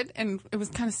going good, and it was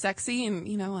kind of sexy, and,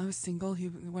 you know, I was single,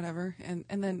 whatever, and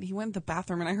then he went to the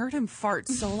bathroom, and I heard him fart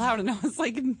so loud, and I was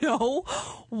like, no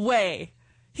way.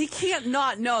 He can't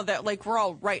not know that, like, we're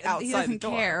all right outside He doesn't the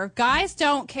door. care. Guys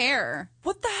don't care.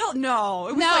 What the hell? No.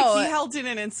 It was No. like he held it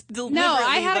in and deliberately, No,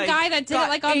 I had a guy that did it, got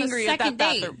like, on the angry at second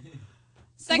that date. bathroom.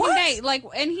 Second What? date, like,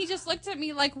 and he just looked at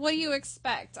me like, what do you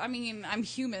expect? I mean, I'm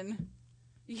human.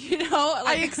 You know?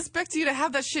 Like, I expect you to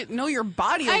have that shit, know your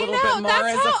body a I little know, bit more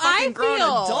that's as a how fucking I grown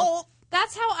feel. adult.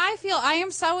 That's how I feel. I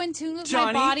am so in tune with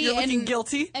Johnny, my body you're looking and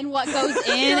guilty. and what goes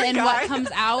in You're a and guy. what comes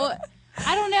out.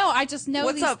 I don't know. I just know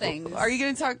What's these up? things. Are you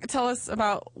going to tell us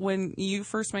about when you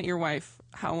first met your wife?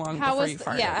 How long before you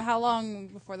farted? Yeah, how long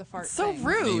before the fart? So thing?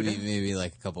 rude. Maybe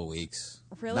like a couple weeks.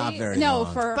 Really? Not very no,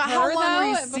 long. for But her how long were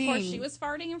you though, before seeing? she was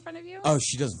farting in front of you. Oh,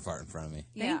 she doesn't fart in front of me.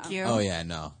 Thank you. Oh yeah,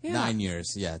 no. Yeah. 9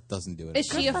 years. Yeah, doesn't do it. Is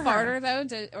she a for her. farter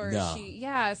though? Or No. is she?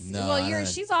 Yes. No, well, I don't-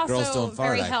 she's girls also don't fart,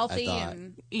 very I healthy thought.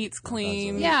 and Eats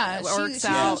clean. yeah, works she's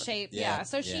out. in shape. Yeah, Yeah,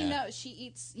 so she yeah. knows she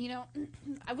eats. You know,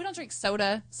 we don't drink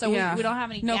soda, so Yeah. we don't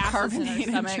have any No gases in our carbonated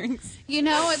stomach. drinks. You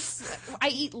know, I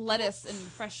eat lettuce and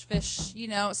fresh fish. You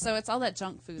know, so it's all that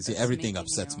junk food. See, that's everything making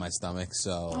upsets you- my stomach,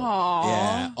 so Aw.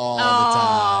 yeah, all the time.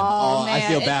 Oh, I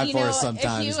feel man. bad You for know, her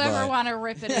sometimes. If you ever but want to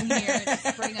rip it in here,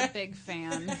 just bring a big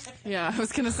fan. Yeah, I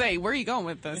was going to say, where are you going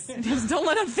with this? Just don't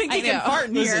let him think I he can know. fart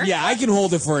in Listen, here. yeah, I can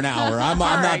hold it for an hour. I'm All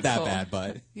not right, that cool. bad,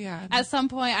 but Yeah. At some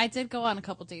point, I did go on a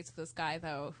couple dates with this guy,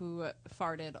 though, who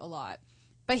farted a lot.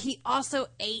 But he also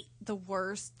ate the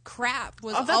worst crap.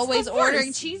 Was Oh, that's always the ordering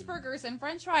worst. cheeseburgers and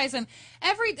French fries and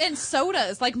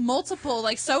sodas, like multiple,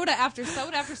 like soda after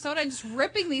soda after soda, and just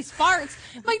ripping these farts.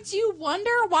 Like, do you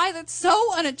wonder why that's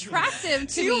so unattractive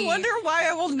to Do you me? wonder why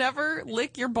I will never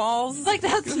lick your balls? Like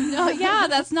that's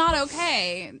that's not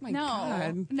okay. My no,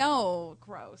 God. no,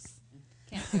 gross.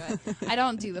 Can't do it. I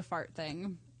don't do the fart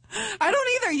thing. I don't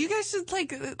either. You guys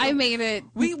should I made it.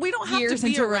 We don't have years to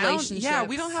be into around. relationships. Yeah,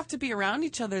 we don't have to be around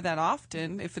each other that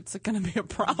often if it's going to be a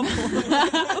problem.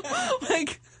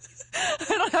 Like, I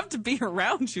don't have to be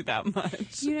around you that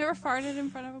much. You never farted in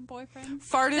front of a boyfriend?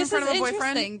 Farted in This front is of a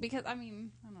boyfriend? interesting because I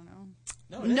mean, I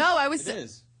don't know. No, I was. it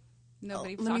is.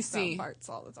 Nobody let me talks see. about farts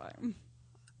all the time.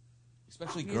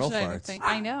 Especially girl Usually I farts. think-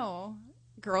 I know.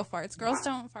 Girl farts. Girls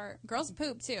don't fart. Girls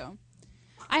poop too.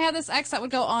 I had this ex that would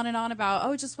go on and on about,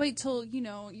 oh, just wait till,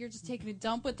 you're just taking a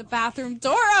dump with the bathroom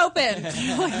door open. Like,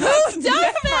 who does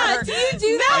that? Do you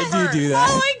do that? I do that.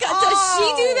 Oh my God. Does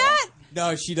she do that?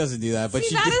 No, she doesn't do that, but See,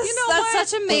 she that did. is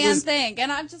that's such a man thing.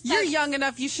 And I'm just You're like, young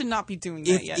enough. You should not be doing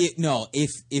that yet.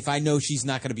 If I know she's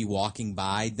not going to be walking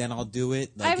by, then I'll do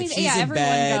it. Like I mean, if she's yeah, in everyone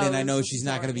bed and I goes know to she's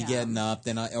the not going to be door, getting up,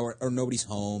 then or nobody's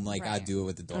home, like I Right. do it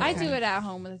with the door. I open. do it at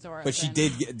home with the door But she open.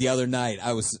 did the other night.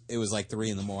 It was like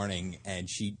 3 a.m, and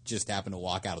she just happened to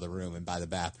walk out of the room and by the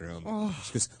bathroom.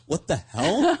 She goes, "What the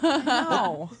hell?"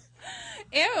 No.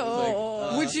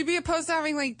 Ew. Would you be opposed to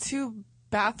having like 2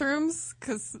 bathrooms?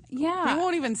 Because Yeah. we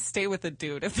won't even stay with a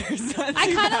dude if there's not I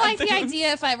 2 kind of like the bathrooms.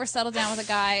 idea if I ever settle down with a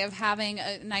guy of having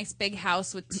a nice big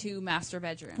house with 2 master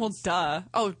bedrooms. Well, duh.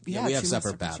 Oh, yeah. we have 2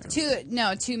 separate master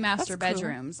bathrooms. 2 master That's cool.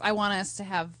 bedrooms. I want us to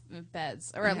have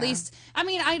beds, or at Yeah. least. I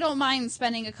mean, I don't mind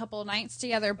spending a couple of nights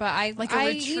together, but I Like a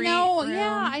retreat yeah,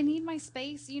 room. I need my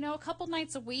space. A couple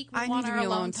nights a week. We I want need to our be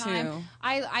alone alone, time. too.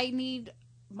 I need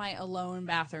my alone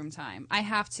bathroom time. I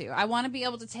have to. I want to be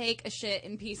able to take a shit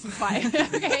in peace and quiet.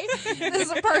 Okay, this is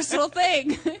a personal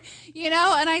thing, and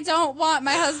I don't want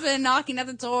my husband knocking at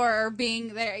the door or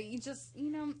being there.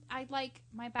 I like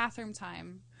my bathroom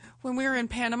time. When we were in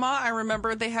Panama, I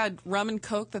remember they had rum and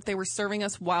Coke that they were serving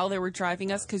us while they were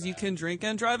driving us because you can drink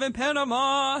and drive in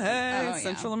Panama. Hey, Oh, yeah.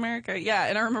 Central America. Yeah,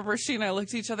 and I remember she and I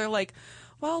looked at each other like,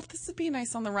 well, this would be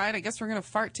nice on the ride. I guess we're going to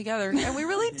fart together. And we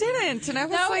really didn't. And I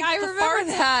was No, like, I the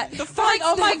remember farts, that. The farts Like,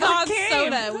 oh my never God, came.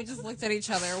 soda. We just looked at each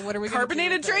other. What are we going to do?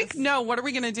 Carbonated with drink? this? No, what are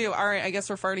we going to do? All right, I guess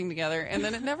we're farting together. And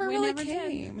then it never We really never did.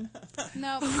 came.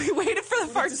 No. We waited for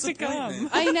the farts to come.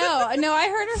 I know. No, I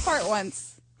heard her fart once.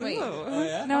 Wait. Ooh. Oh,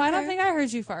 yeah? No, I don't think I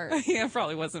heard you fart. Yeah, it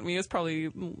probably wasn't me. It was probably,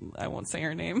 I won't say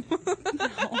her name.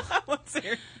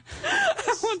 I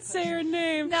won't say her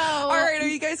name. No. All right, are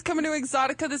you guys coming to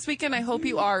Exotica this weekend? I hope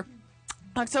you are.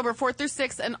 October 4th through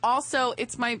 6th. And also,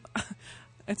 it's my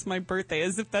birthday,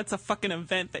 as if that's a fucking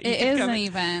event that you It can is come an in.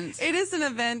 event. It is an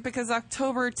event because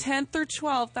October 10th through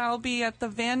 12th, I'll be at the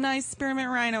Van Nuys Spearmint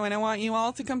Rhino, and I want you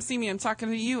all to come see me. I'm talking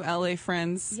to you, LA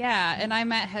friends. Yeah, and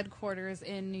I'm at headquarters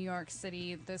in New York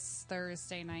City this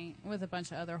Thursday night with a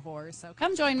bunch of other whores. So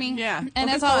come join me. Yeah, And it'll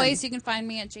be as fun. always, you can find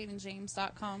me at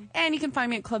jadenjames.com. And you can find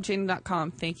me at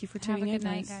clubjaden.com. Thank you for Have a tuning in, good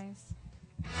night, guys. guys.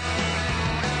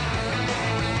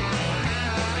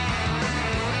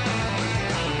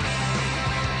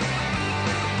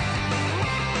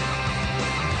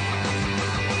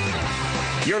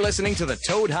 You're listening to the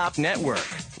Toad Hop Network,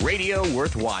 radio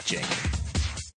worth watching.